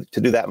had to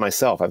do that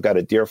myself. I've got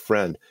a dear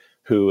friend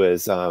who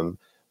is,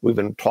 we've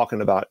been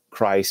talking about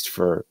Christ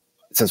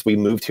since we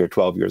moved here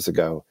 12 years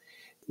ago.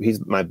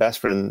 He's my best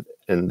friend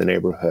in the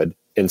neighborhood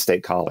in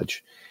State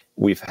College.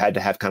 We've had to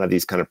have kind of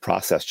these kind of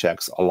process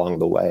checks along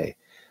the way.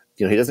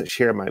 He doesn't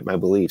share my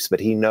beliefs,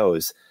 but he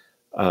knows,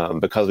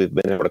 because we've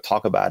been able to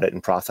talk about it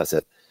and process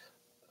it,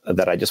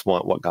 that I just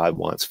want what God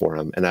wants for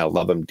him, and I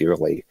love him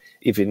dearly.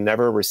 If he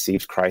never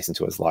received Christ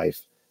into his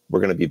life,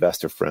 we're going to be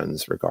best of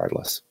friends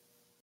regardless.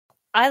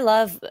 I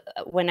love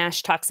when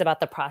Ash talks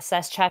about the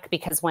process check,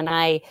 because when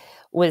I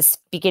was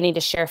beginning to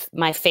share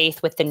my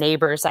faith with the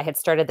neighbors, I had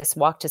started this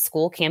walk to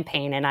school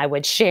campaign, and I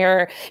would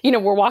share,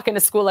 we're walking to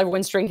school,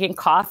 everyone's drinking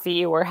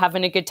coffee, we're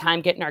having a good time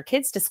getting our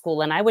kids to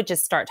school. And I would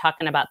just start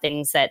talking about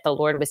things that the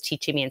Lord was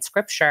teaching me in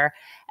scripture.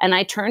 And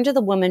I turned to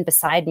the woman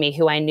beside me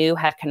who I knew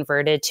had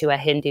converted to a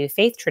Hindu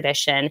faith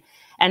tradition.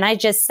 And I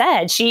just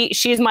said, she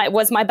was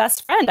my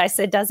best friend. I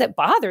said, does it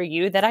bother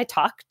you that I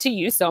talk to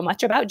you so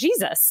much about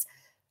Jesus?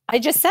 I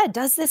just said,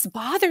 does this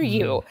bother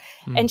you?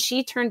 Mm-hmm. And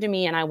she turned to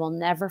me, and I will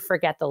never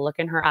forget the look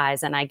in her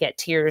eyes, and I get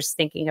tears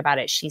thinking about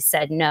it. She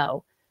said,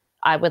 no,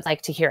 I would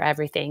like to hear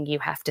everything you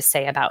have to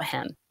say about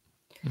him.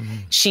 Mm-hmm.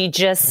 She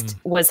just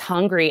was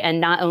hungry.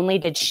 And not only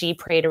did she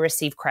pray to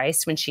receive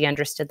Christ when she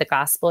understood the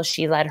gospel,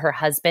 she led her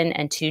husband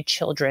and 2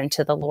 children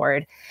to the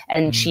Lord.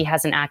 And she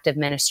has an active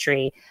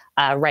ministry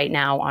right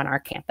now on our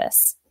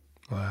campus.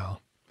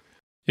 Wow.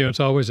 It's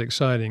always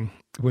exciting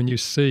when you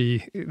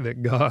see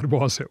that God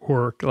was at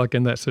work, like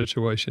in that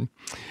situation.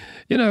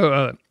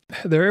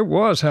 There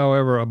was,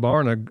 however, a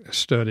Barna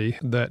study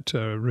that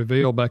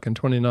revealed back in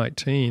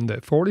 2019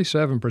 that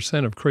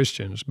 47% of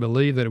Christians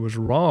believe that it was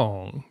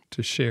wrong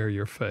to share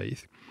your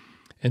faith,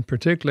 and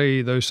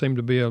particularly those seem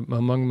to be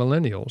among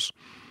millennials.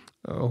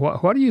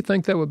 Why do you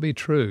think that would be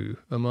true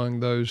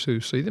among those who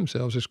see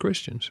themselves as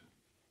Christians?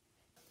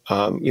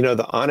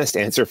 The honest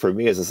answer for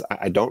me is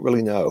I don't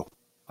really know.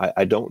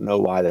 I don't know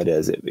why that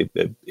is.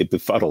 It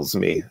befuddles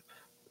me.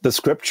 The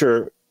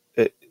scripture,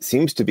 it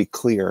seems to be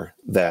clear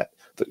that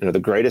the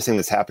greatest thing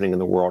that's happening in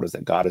the world is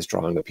that God is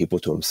drawing the people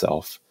to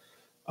himself,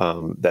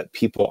 that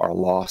people are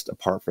lost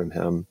apart from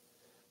him,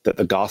 that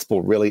the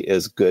gospel really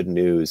is good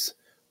news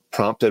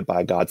prompted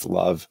by God's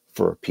love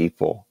for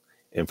people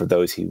and for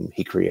those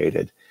he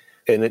created.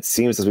 And it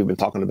seems, as we've been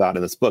talking about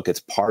in this book, it's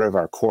part of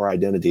our core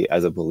identity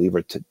as a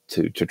believer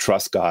to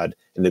trust God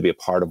and to be a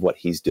part of what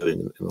he's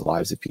doing in the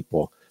lives of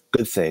people,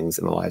 good things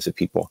in the lives of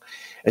people.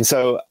 And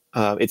so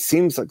it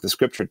seems like the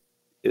scripture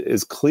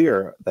is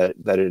clear that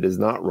it is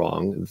not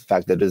wrong. In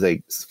fact, that it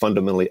is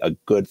fundamentally a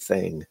good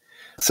thing.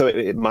 So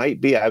it might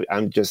be,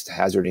 I'm just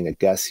hazarding a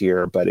guess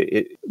here, but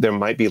there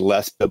might be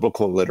less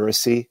biblical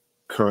literacy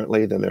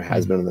currently than there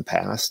has been in the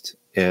past.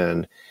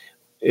 And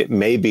it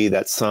may be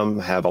that some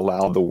have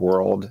allowed the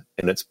world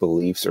and its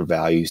beliefs or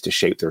values to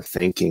shape their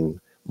thinking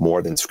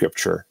more than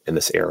Scripture in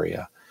this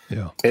area.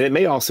 Yeah. And it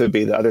may also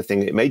be the other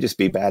thing, it may just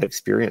be bad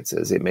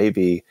experiences. It may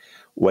be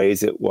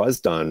ways it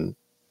was done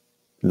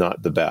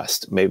not the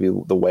best. Maybe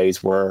the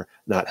ways were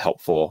not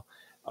helpful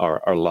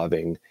or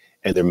loving,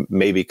 and there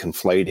may be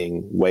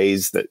conflating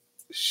ways that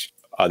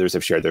others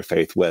have shared their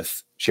faith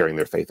with sharing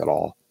their faith at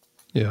all.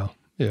 Yeah,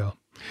 yeah.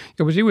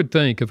 Yeah, but you would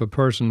think if a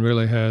person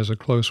really has a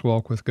close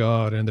walk with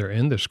God and they're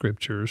in the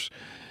Scriptures,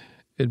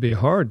 it'd be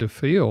hard to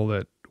feel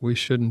that we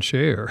shouldn't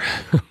share.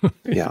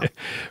 Yeah.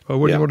 Well,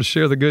 wouldn't want to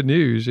share the good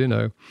news, you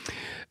know.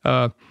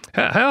 How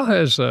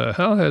has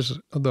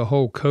the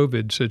whole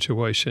COVID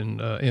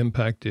situation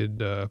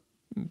impacted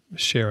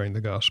sharing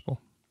the gospel?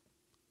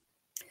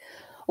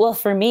 Well,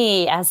 for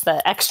me, as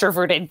the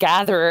extroverted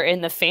gatherer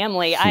in the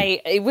family,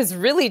 it was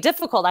really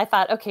difficult. I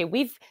thought, okay,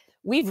 we've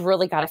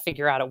really got to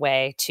figure out a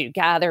way to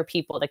gather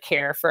people to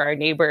care for our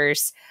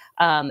neighbors.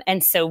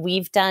 And so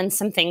we've done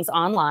some things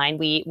online.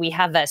 We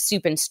have a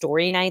soup and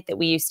story night that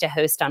we used to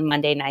host on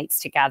Monday nights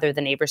to gather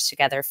the neighbors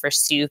together for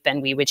soup,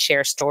 and we would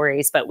share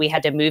stories, but we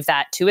had to move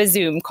that to a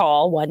Zoom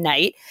call one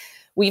night.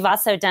 We've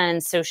also done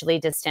socially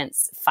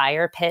distanced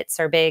fire pits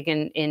are big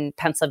in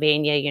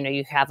Pennsylvania. You know,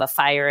 you have a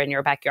fire in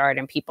your backyard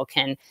and people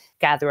can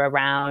gather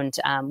around.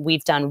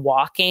 We've done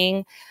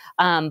walking.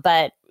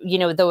 But, you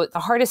know, the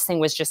hardest thing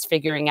was just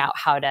figuring out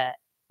how to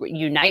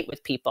unite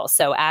with people.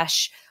 So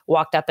Ash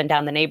walked up and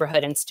down the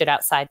neighborhood and stood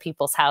outside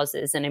people's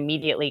houses and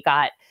immediately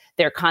got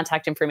their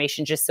contact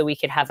information just so we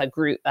could have a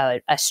group,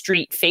 a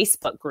street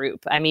Facebook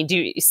group. I mean,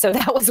 so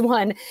that was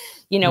one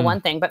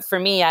thing. But for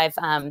me, I've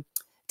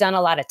done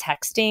a lot of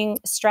texting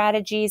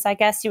strategies, I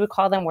guess you would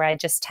call them, where I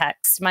just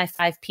text my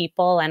 5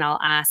 people and I'll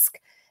ask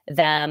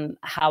them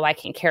how I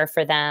can care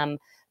for them.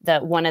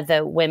 One of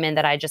the women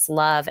that I just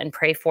love and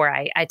pray for,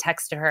 I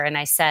texted her and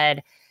I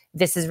said,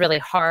 this is really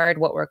hard,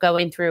 what we're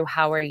going through.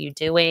 How are you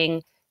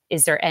doing?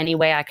 Is there any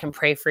way I can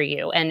pray for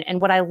you?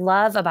 And what I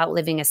love about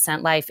living a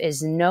sent life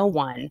is no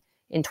one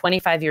in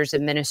 25 years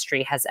of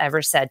ministry has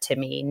ever said to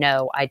me,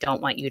 no, I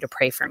don't want you to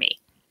pray for me.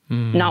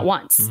 Not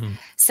once.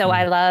 So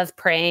I love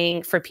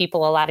praying for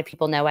people. A lot of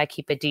people know I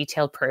keep a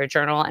detailed prayer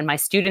journal, and my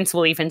students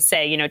will even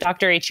say, you know,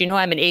 Dr. H, you know,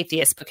 I'm an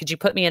atheist, but could you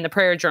put me in the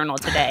prayer journal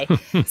today?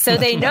 So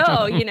they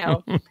know, you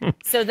know.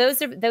 So those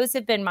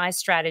have been my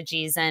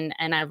strategies, and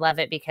I love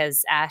it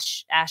because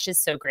Ash is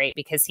so great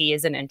because he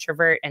is an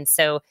introvert, and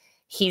so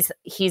he's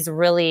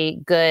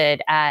really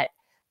good at,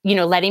 you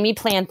know, letting me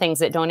plan things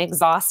that don't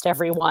exhaust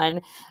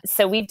everyone.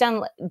 So we've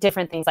done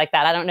different things like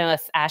that. I don't know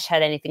if Ash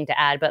had anything to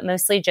add, but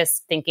mostly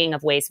just thinking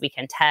of ways we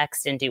can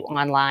text and do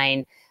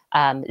online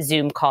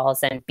Zoom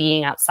calls and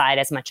being outside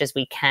as much as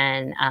we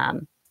can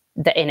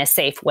in a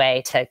safe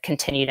way to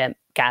continue to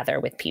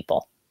gather with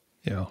people.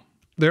 Yeah.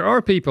 There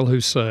are people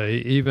who say,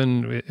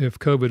 even if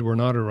COVID were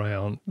not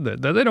around,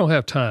 that they don't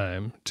have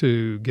time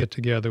to get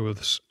together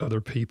with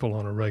other people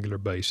on a regular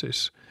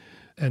basis.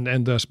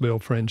 And thus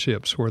build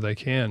friendships where they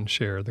can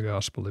share the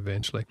gospel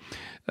eventually.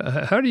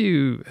 How do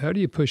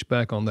you push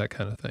back on that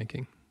kind of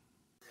thinking?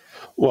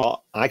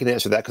 Well, I can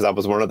answer that because I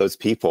was one of those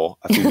people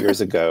a few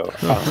years ago.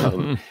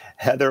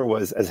 Heather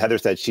was, as Heather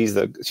said, she's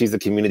the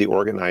community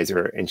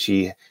organizer, and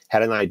she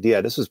had an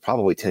idea. This was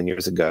probably 10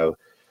 years ago.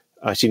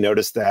 She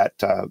noticed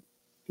that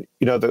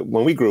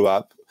when we grew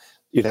up,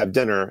 you'd have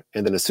dinner,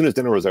 and then as soon as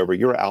dinner was over,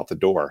 you were out the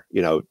door,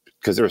 you know,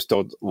 because there was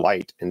still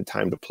light and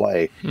time to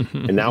play.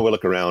 And now we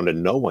look around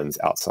and no one's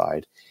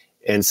outside.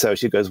 And so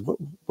she goes,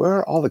 where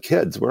are all the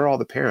kids? Where are all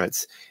the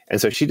parents? And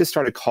so she just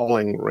started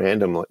calling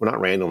randomly, well, not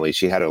randomly.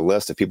 She had a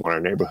list of people in our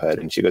neighborhood.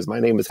 And she goes, my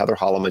name is Heather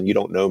Holloman. You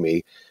don't know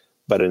me,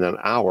 but in an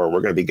hour,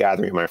 we're going to be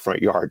gathering in my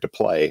front yard to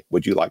play.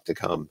 Would you like to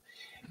come?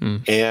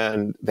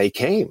 And they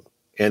came.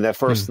 And that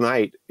first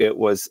night, it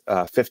was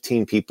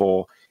 15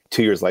 people.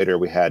 2 years later,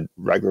 we had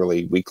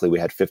weekly, we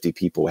had 50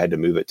 people. We had to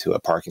move it to a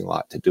parking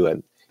lot to do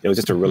it. It was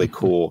just a really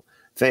cool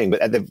thing. But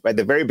at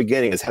the very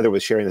beginning, as Heather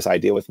was sharing this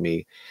idea with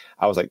me,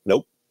 I was like,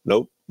 nope.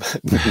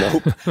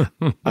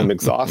 I'm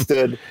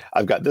exhausted.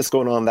 I've got this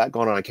going on, that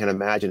going on. I can't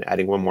imagine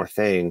adding one more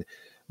thing.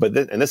 But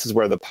and this is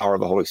where the power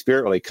of the Holy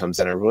Spirit really comes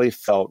in. I really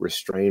felt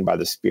restrained by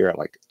the Spirit,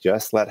 like,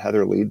 just let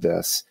Heather lead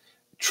this.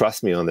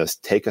 Trust me on this.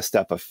 Take a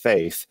step of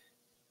faith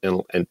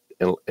and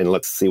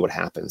let's see what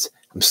happens.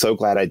 I'm so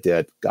glad I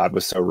did. God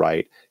was so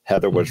right.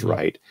 Heather was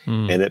right.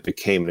 And it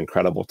became an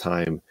incredible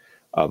time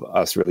of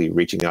us really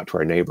reaching out to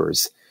our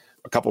neighbors.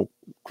 A couple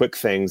quick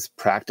things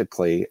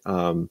practically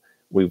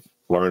we've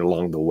learned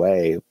along the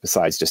way,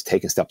 besides just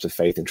taking steps of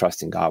faith and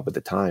trusting God with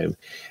the time,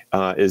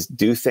 is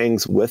do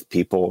things with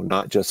people,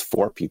 not just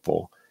for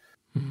people.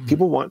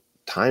 People want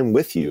time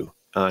with you,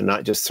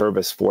 not just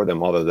service for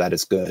them, although that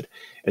is good.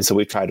 And so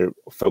we try to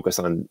focus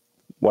on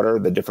what are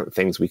the different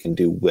things we can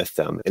do with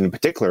them? And in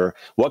particular,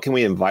 what can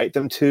we invite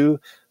them to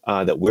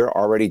that we're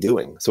already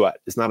doing? So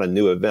it's not a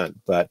new event,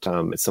 but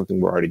it's something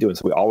we're already doing.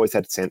 So we always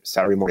had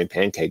Saturday morning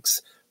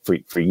pancakes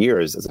for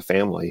years as a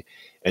family.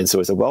 And so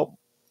we said, well,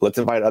 let's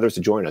invite others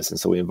to join us. And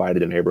so we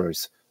invited the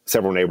neighbors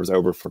several neighbors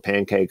over for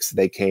pancakes.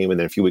 They came, and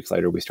then a few weeks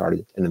later, we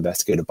started an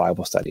investigative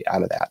Bible study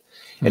out of that.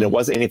 And it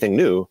wasn't anything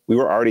new. We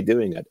were already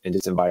doing it and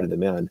just invited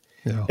them in.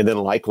 Yeah. And then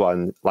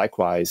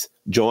likewise,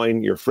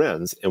 join your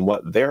friends in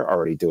what they're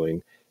already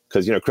doing.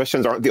 Because,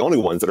 Christians aren't the only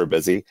ones that are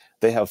busy.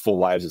 They have full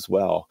lives as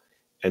well.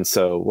 And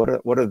so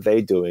what are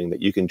they doing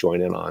that you can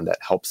join in on that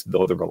helps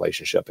build a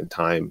relationship and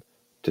time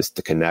just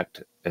to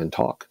connect and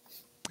talk?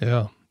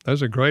 Yeah.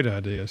 Those are great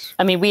ideas.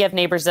 I mean, we have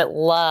neighbors that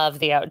love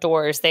the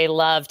outdoors. They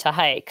love to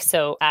hike.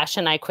 So Ash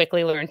and I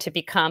quickly learned to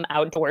become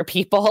outdoor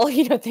people,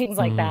 things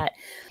like that.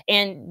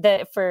 And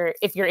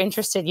if you're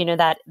interested,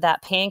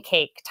 that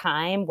pancake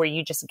time where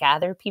you just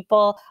gather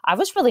people, I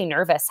was really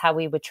nervous how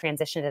we would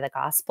transition to the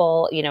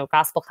gospel,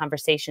 gospel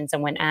conversations.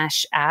 And when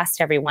Ash asked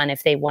everyone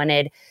if they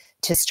wanted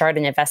to start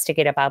an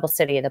investigative Bible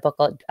study of the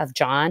book of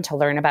John to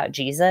learn about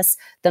Jesus,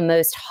 the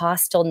most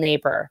hostile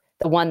neighbor,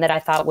 the one that I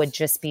thought would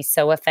just be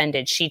so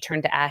offended, she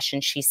turned to Ash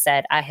and she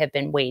said, "I have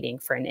been waiting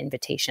for an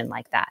invitation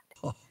like that."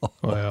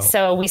 Wow.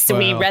 So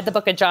we read the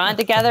book of John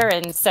together.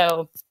 And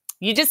so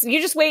you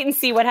just wait and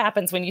see what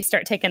happens when you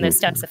start taking those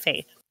steps of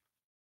faith.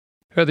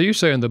 Heather, you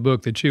say in the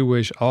book that you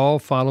wish all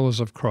followers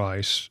of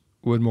Christ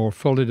would more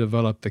fully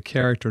develop the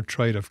character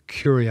trait of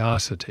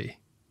curiosity.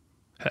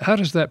 How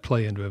does that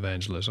play into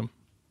evangelism?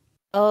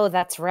 Oh,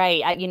 that's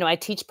right. I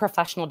teach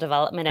professional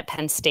development at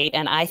Penn State,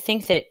 and I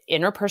think that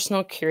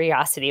interpersonal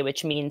curiosity,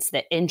 which means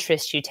the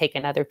interest you take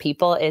in other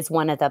people, is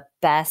one of the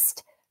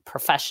best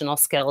professional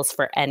skills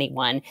for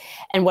anyone.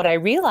 And what I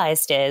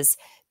realized is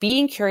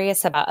being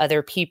curious about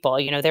other people.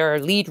 There are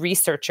lead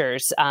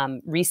researchers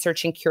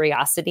researching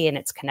curiosity and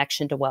its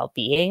connection to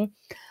well-being.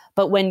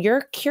 But when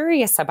you're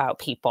curious about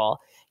people,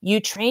 you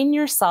train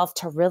yourself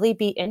to really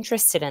be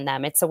interested in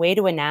them. It's a way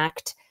to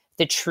enact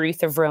the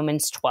truth of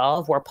Romans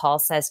 12, where Paul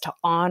says to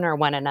honor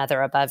one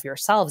another above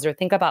yourselves. Or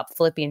think about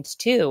Philippians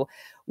 2,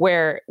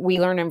 where we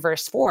learn in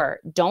verse 4,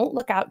 don't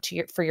look out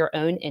for your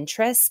own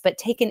interests, but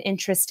take an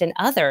interest in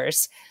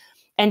others.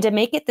 And to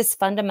make it this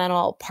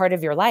fundamental part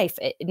of your life,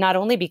 not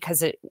only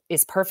because it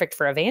is perfect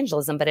for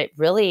evangelism, but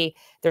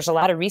there's a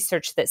lot of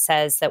research that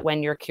says that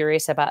when you're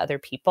curious about other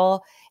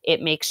people,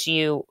 it makes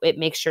your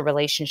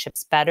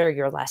relationships better.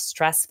 You're less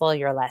stressful,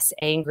 you're less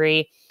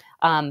angry.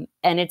 And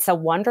it's a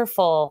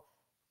wonderful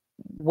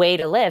way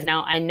to live.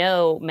 Now, I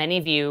know many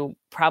of you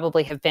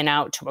probably have been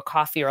out to a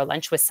coffee or a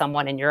lunch with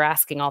someone and you're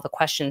asking all the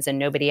questions and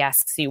nobody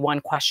asks you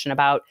one question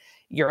about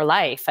your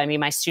life. I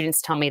mean, my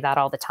students tell me that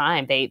all the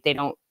time.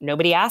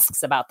 Nobody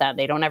asks about them.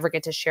 They don't ever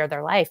get to share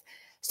their life.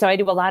 So I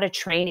do a lot of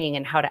training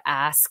in how to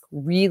ask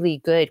really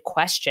good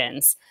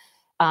questions.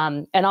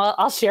 And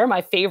I'll share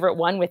my favorite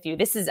one with you.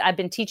 I've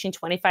been teaching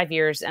 25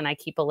 years and I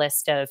keep a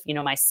list of,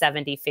 my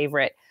 70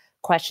 favorite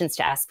questions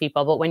to ask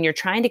people. But when you're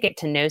trying to get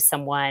to know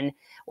someone,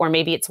 or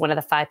maybe it's one of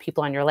the 5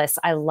 people on your list,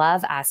 I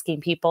love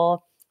asking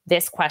people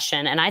this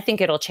question. And I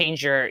think it'll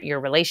change your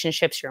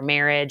relationships, your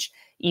marriage,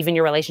 even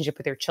your relationship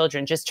with your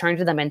children. Just turn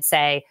to them and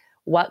say,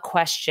 what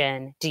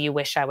question do you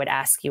wish I would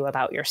ask you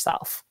about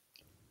yourself?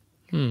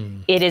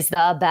 It is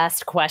the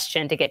best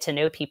question to get to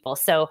know people.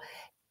 So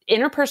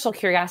interpersonal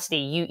curiosity,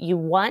 you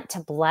want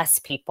to bless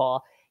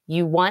people.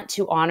 You want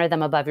to honor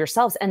them above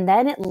yourselves. And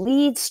then it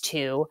leads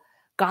to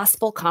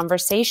gospel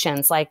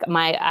conversations. Like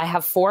I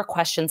have 4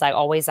 questions I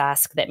always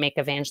ask that make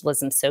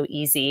evangelism so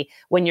easy.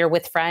 When you're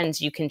with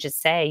friends, you can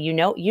just say,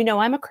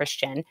 I'm a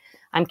Christian.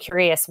 I'm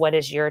curious, what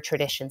does your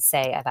tradition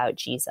say about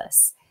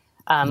Jesus?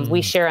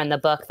 We share in the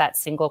book that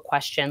single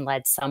question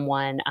led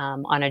someone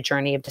on a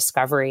journey of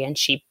discovery, and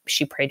she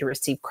prayed to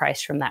receive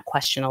Christ from that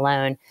question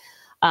alone.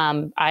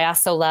 I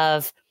also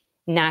love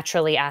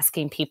naturally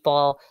asking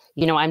people,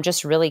 I'm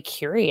just really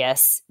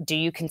curious. Do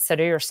you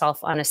consider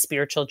yourself on a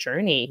spiritual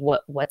journey?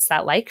 What's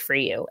that like for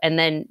you? And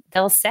then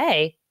they'll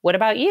say, what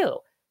about you?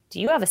 Do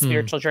you have a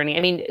spiritual journey?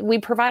 I mean, we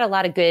provide a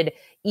lot of good,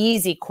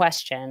 easy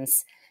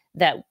questions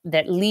that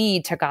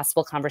lead to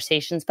gospel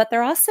conversations, but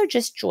they're also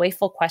just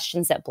joyful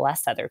questions that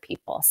bless other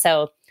people.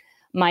 So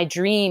my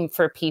dream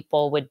for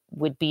people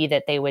would be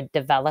that they would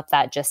develop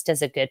that just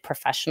as a good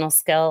professional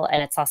skill.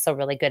 And it's also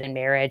really good in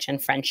marriage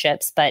and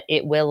friendships, but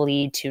it will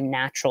lead to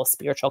natural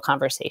spiritual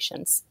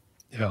conversations.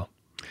 Yeah.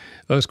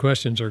 Those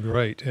questions are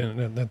great.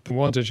 And the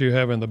ones that you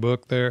have in the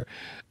book there,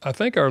 I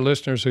think our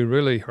listeners who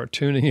really are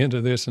tuning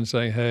into this and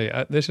saying,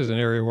 hey, this is an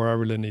area where I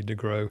really need to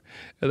grow,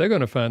 they're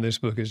going to find this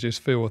book is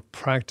just filled with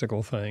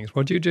practical things.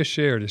 What you just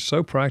shared is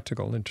so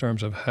practical in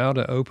terms of how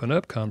to open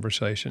up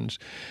conversations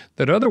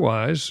that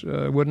otherwise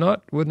would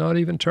not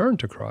even turn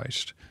to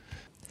Christ.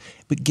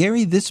 But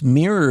Gary, this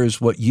mirrors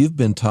what you've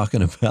been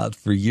talking about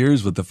for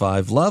years with the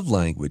 5 love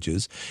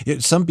languages.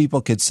 Some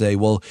people could say,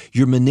 well,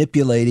 you're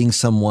manipulating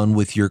someone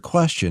with your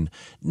question.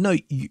 No,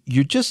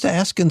 you're just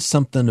asking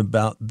something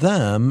about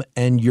them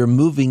and you're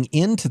moving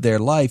into their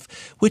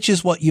life, which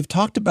is what you've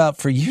talked about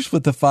for years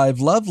with the 5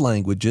 love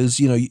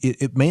languages.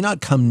 It may not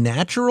come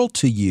natural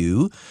to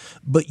you,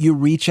 but you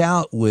reach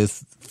out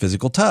with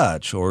physical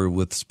touch or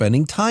with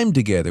spending time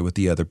together with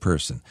the other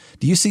person.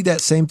 Do you see that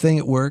same thing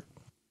at work?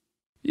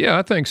 Yeah,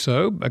 I think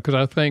so, because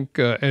I think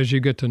as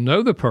you get to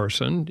know the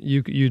person,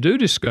 you do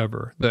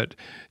discover that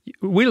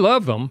we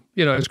love them.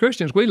 As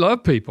Christians, we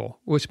love people,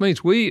 which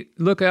means we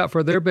look out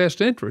for their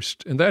best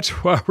interest, and that's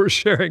why we're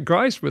sharing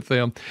Christ with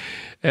them.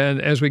 And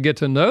as we get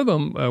to know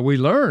them, we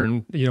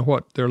learn,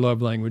 what their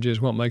love language is,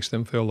 what makes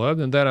them feel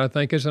loved, and that I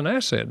think is an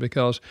asset,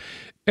 because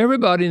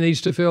everybody needs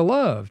to feel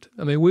loved.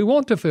 I mean, we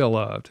want to feel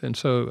loved, and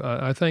so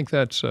I think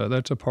that's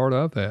a part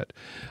of that.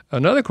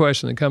 Another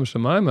question that comes to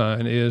my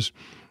mind is,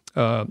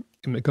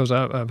 because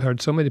I've heard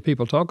so many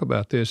people talk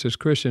about this as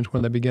Christians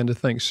when they begin to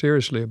think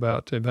seriously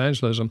about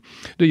evangelism.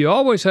 Do you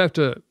always have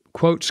to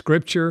quote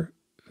Scripture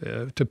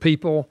to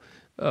people,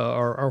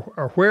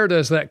 or where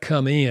does that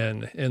come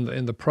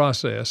in the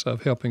process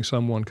of helping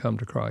someone come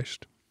to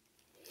Christ?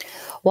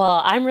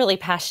 Well, I'm really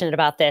passionate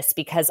about this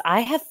because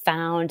I have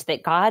found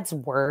that God's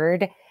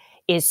Word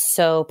is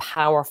so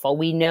powerful.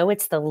 We know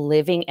it's the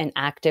living and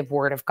active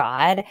Word of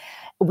God.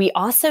 We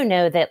also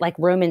know that, like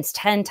Romans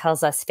 10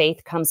 tells us,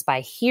 faith comes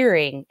by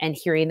hearing, and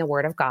hearing the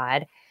Word of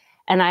God.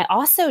 And I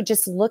also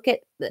just look at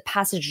the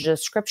passages of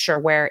Scripture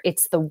where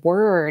it's the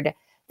Word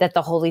that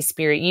the Holy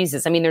Spirit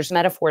uses. I mean, there's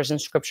metaphors in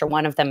Scripture.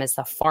 One of them is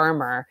the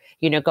farmer,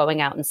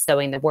 going out and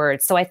sowing the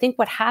Word. So I think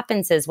what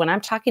happens is when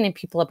I'm talking to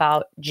people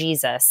about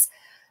Jesus,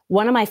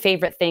 one of my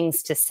favorite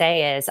things to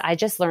say is, I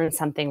just learned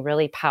something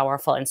really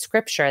powerful in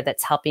Scripture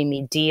that's helping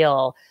me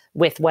deal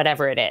with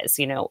whatever it is,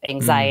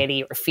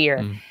 anxiety or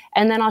fear.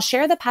 And then I'll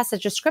share the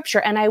passage of Scripture,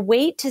 and I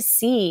wait to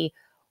see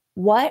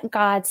what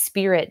God's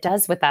Spirit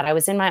does with that. I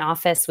was in my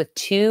office with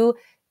two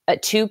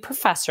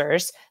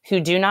professors who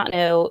do not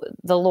know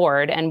the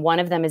Lord, and one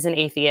of them is an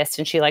atheist,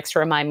 and she likes to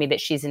remind me that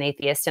she's an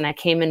atheist. And I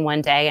came in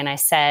one day and I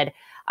said,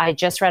 I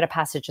just read a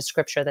passage of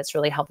Scripture that's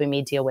really helping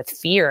me deal with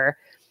fear.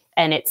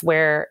 And it's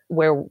where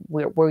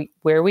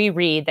we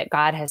read that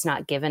God has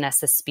not given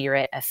us a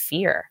spirit of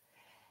fear.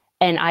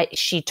 And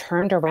she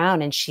turned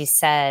around and she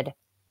said,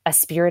 a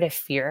spirit of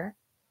fear?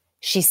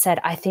 She said,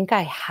 I think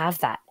I have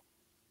that.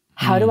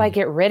 How do I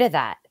get rid of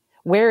that?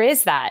 Where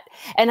is that?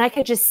 And I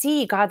could just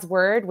see God's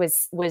Word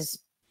was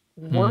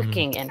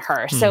working in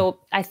her. So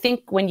I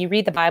think when you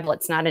read the Bible,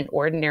 it's not an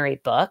ordinary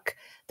book.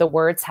 The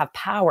words have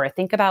power.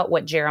 Think about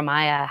what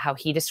Jeremiah, how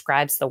he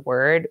describes the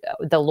Word.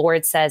 The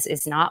Lord says,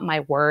 is not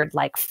my word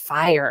like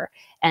fire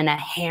and a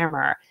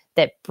hammer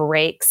that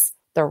breaks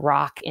the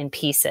rock in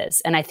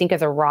pieces? And I think of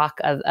the rock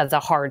of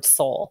the hard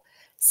soul.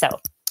 So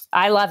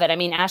I love it. I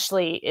mean,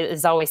 Ashley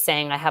is always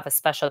saying I have a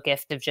special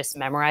gift of just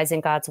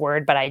memorizing God's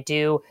Word, but I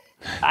do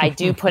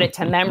put it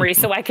to memory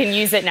so I can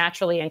use it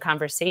naturally in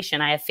conversation.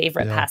 I have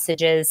favorite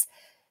passages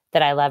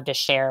that I love to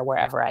share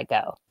wherever I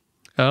go.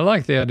 I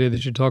like the idea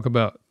that you talk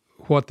about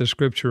what the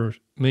Scripture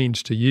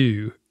means to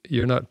you.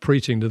 You're not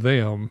preaching to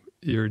them.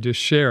 You're just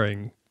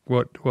sharing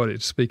what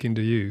it's speaking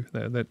to you.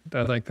 That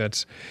I think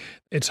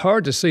it's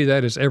hard to see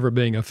that as ever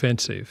being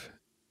offensive.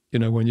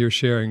 When you're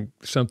sharing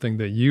something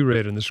that you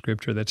read in the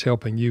Scripture that's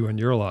helping you in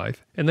your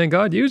life, and then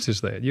God uses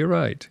that. You're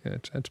right.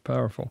 That's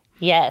powerful.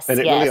 Yes, and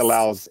it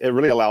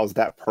really allows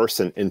that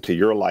person into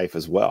your life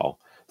as well.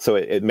 So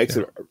it makes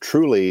it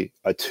truly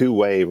a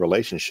two-way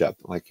relationship.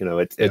 Like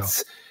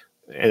it's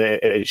and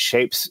it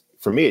shapes.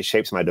 For me, it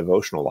shapes my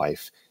devotional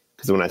life,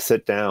 because when I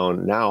sit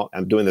down now,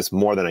 I'm doing this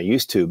more than I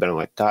used to, but I'm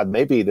like, God,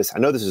 maybe I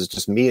know this is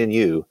just me and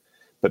you,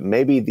 but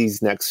maybe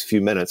these next few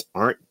minutes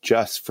aren't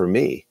just for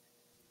me.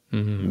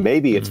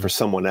 Maybe it's for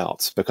someone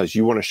else, because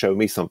you want to show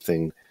me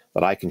something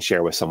that I can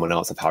share with someone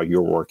else of how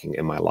you're working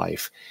in my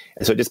life.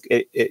 And so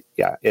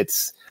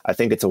I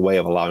think it's a way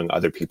of allowing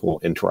other people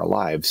into our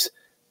lives,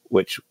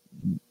 which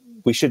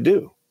we should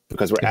do,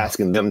 because we're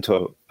asking them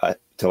to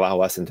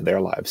allow us into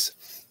their lives.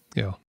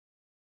 Yeah.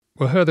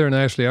 Well, Heather and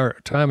Ashley, our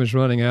time is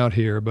running out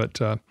here, but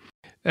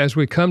as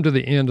we come to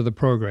the end of the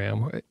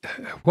program,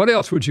 what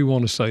else would you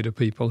want to say to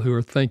people who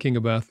are thinking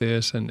about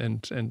this and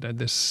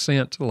this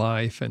sent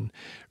life and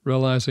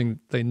realizing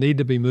they need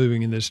to be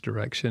moving in this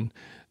direction?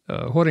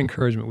 What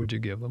encouragement would you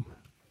give them?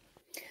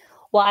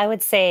 Well, I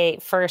would say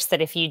first that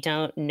if you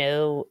don't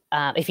know,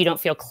 if you don't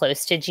feel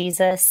close to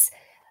Jesus,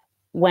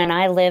 when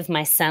I live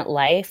my sent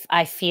life,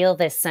 I feel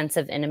this sense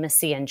of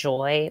intimacy and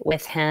joy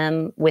with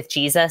him, with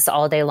Jesus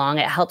all day long.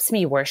 It helps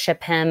me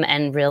worship him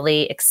and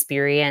really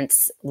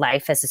experience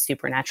life as a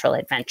supernatural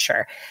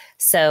adventure.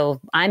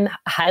 So I'm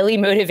highly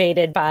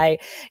motivated by,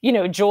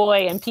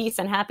 joy and peace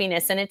and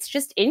happiness. And it's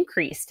just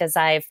increased as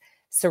I've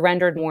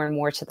surrendered more and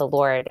more to the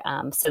Lord.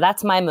 So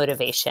that's my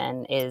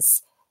motivation,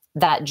 is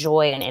that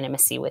joy and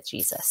intimacy with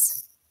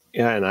Jesus.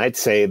 Yeah, and I'd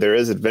say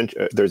there's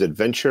adventure,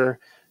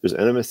 there's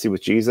intimacy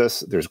with Jesus,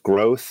 there's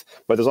growth,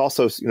 but there's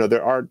also,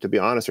 to be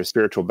honest, there's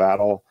spiritual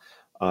battle,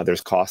 there's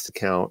cost to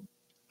count.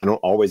 I don't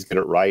always get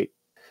it right.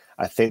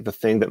 I think the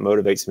thing that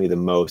motivates me the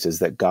most is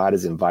that God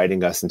is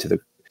inviting us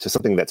to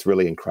something that's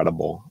really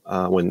incredible.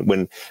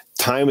 When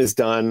time is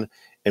done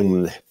and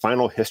when the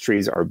final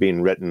histories are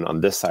being written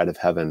on this side of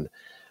heaven,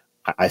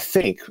 I'm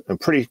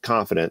pretty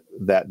confident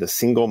that the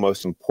single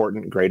most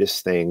important,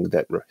 greatest thing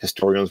that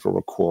historians will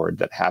record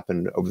that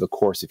happened over the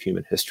course of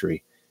human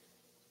history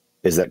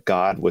is that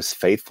God was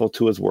faithful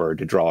to his word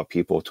to draw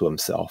people to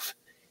himself.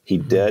 He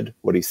did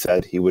what he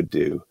said he would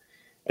do.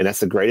 And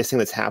that's the greatest thing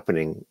that's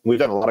happening. We've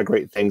done a lot of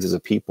great things as a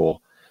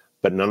people,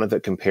 but none of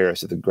it compares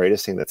to the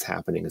greatest thing that's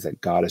happening is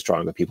that God is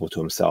drawing the people to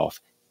himself,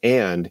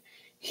 and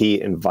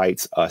he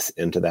invites us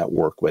into that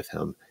work with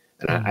him.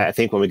 And I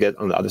think when we get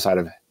on the other side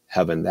of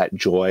heaven, that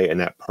joy and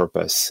that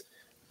purpose,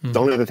 the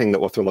only other thing that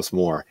will thrill us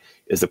more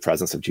is the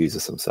presence of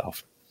Jesus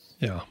himself.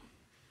 Yeah.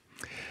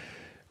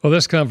 Well,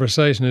 this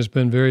conversation has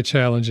been very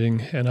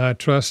challenging, and I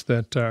trust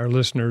that our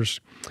listeners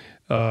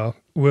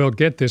will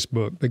get this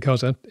book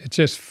because it's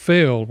just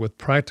filled with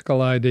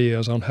practical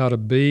ideas on how to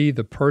be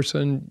the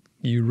person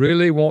you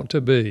really want to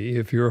be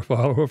if you're a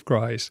follower of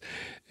Christ,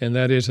 and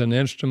that is an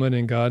instrument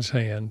in God's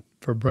hand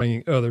for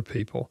bringing other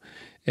people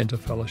into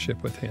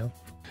fellowship with him.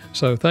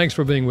 So thanks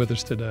for being with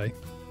us today.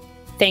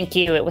 Thank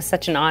you. It was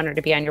such an honor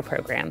to be on your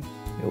program.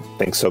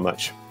 Thanks so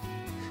much.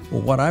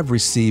 Well, what I've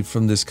received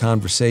from this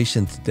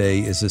conversation today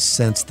is a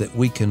sense that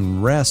we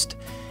can rest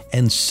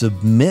and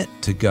submit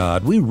to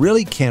God. We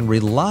really can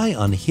rely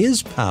on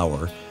his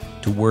power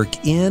to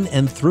work in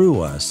and through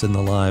us in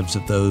the lives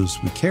of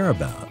those we care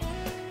about.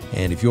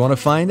 And if you want to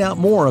find out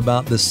more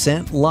about the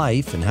Sent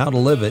life and how to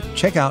live it,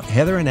 check out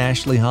Heather and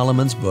Ashley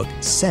Holloman's book,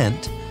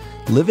 Sent,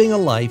 Living a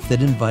Life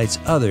That Invites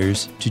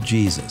Others to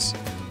Jesus.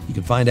 You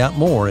can find out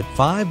more at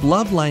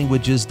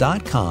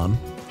 5lovelanguages.com.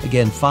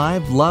 Again,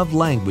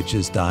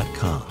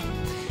 5lovelanguages.com.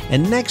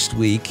 And next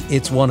week,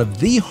 it's one of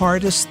the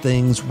hardest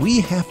things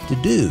we have to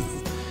do.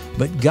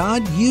 But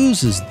God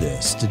uses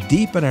this to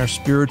deepen our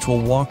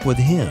spiritual walk with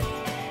him.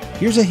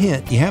 Here's a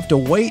hint. You have to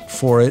wait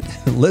for it.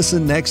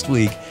 Listen next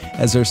week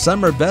as our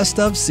Summer Best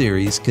Of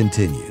series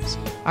continues.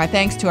 Our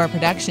thanks to our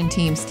production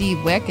team,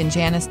 Steve Wick and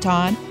Janice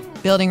Todd.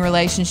 Building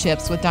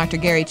Relationships with Dr.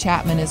 Gary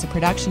Chapman is a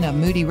production of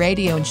Moody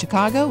Radio in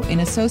Chicago in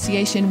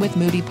association with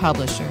Moody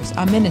Publishers,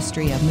 a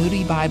ministry of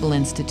Moody Bible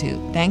Institute.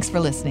 Thanks for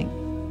listening.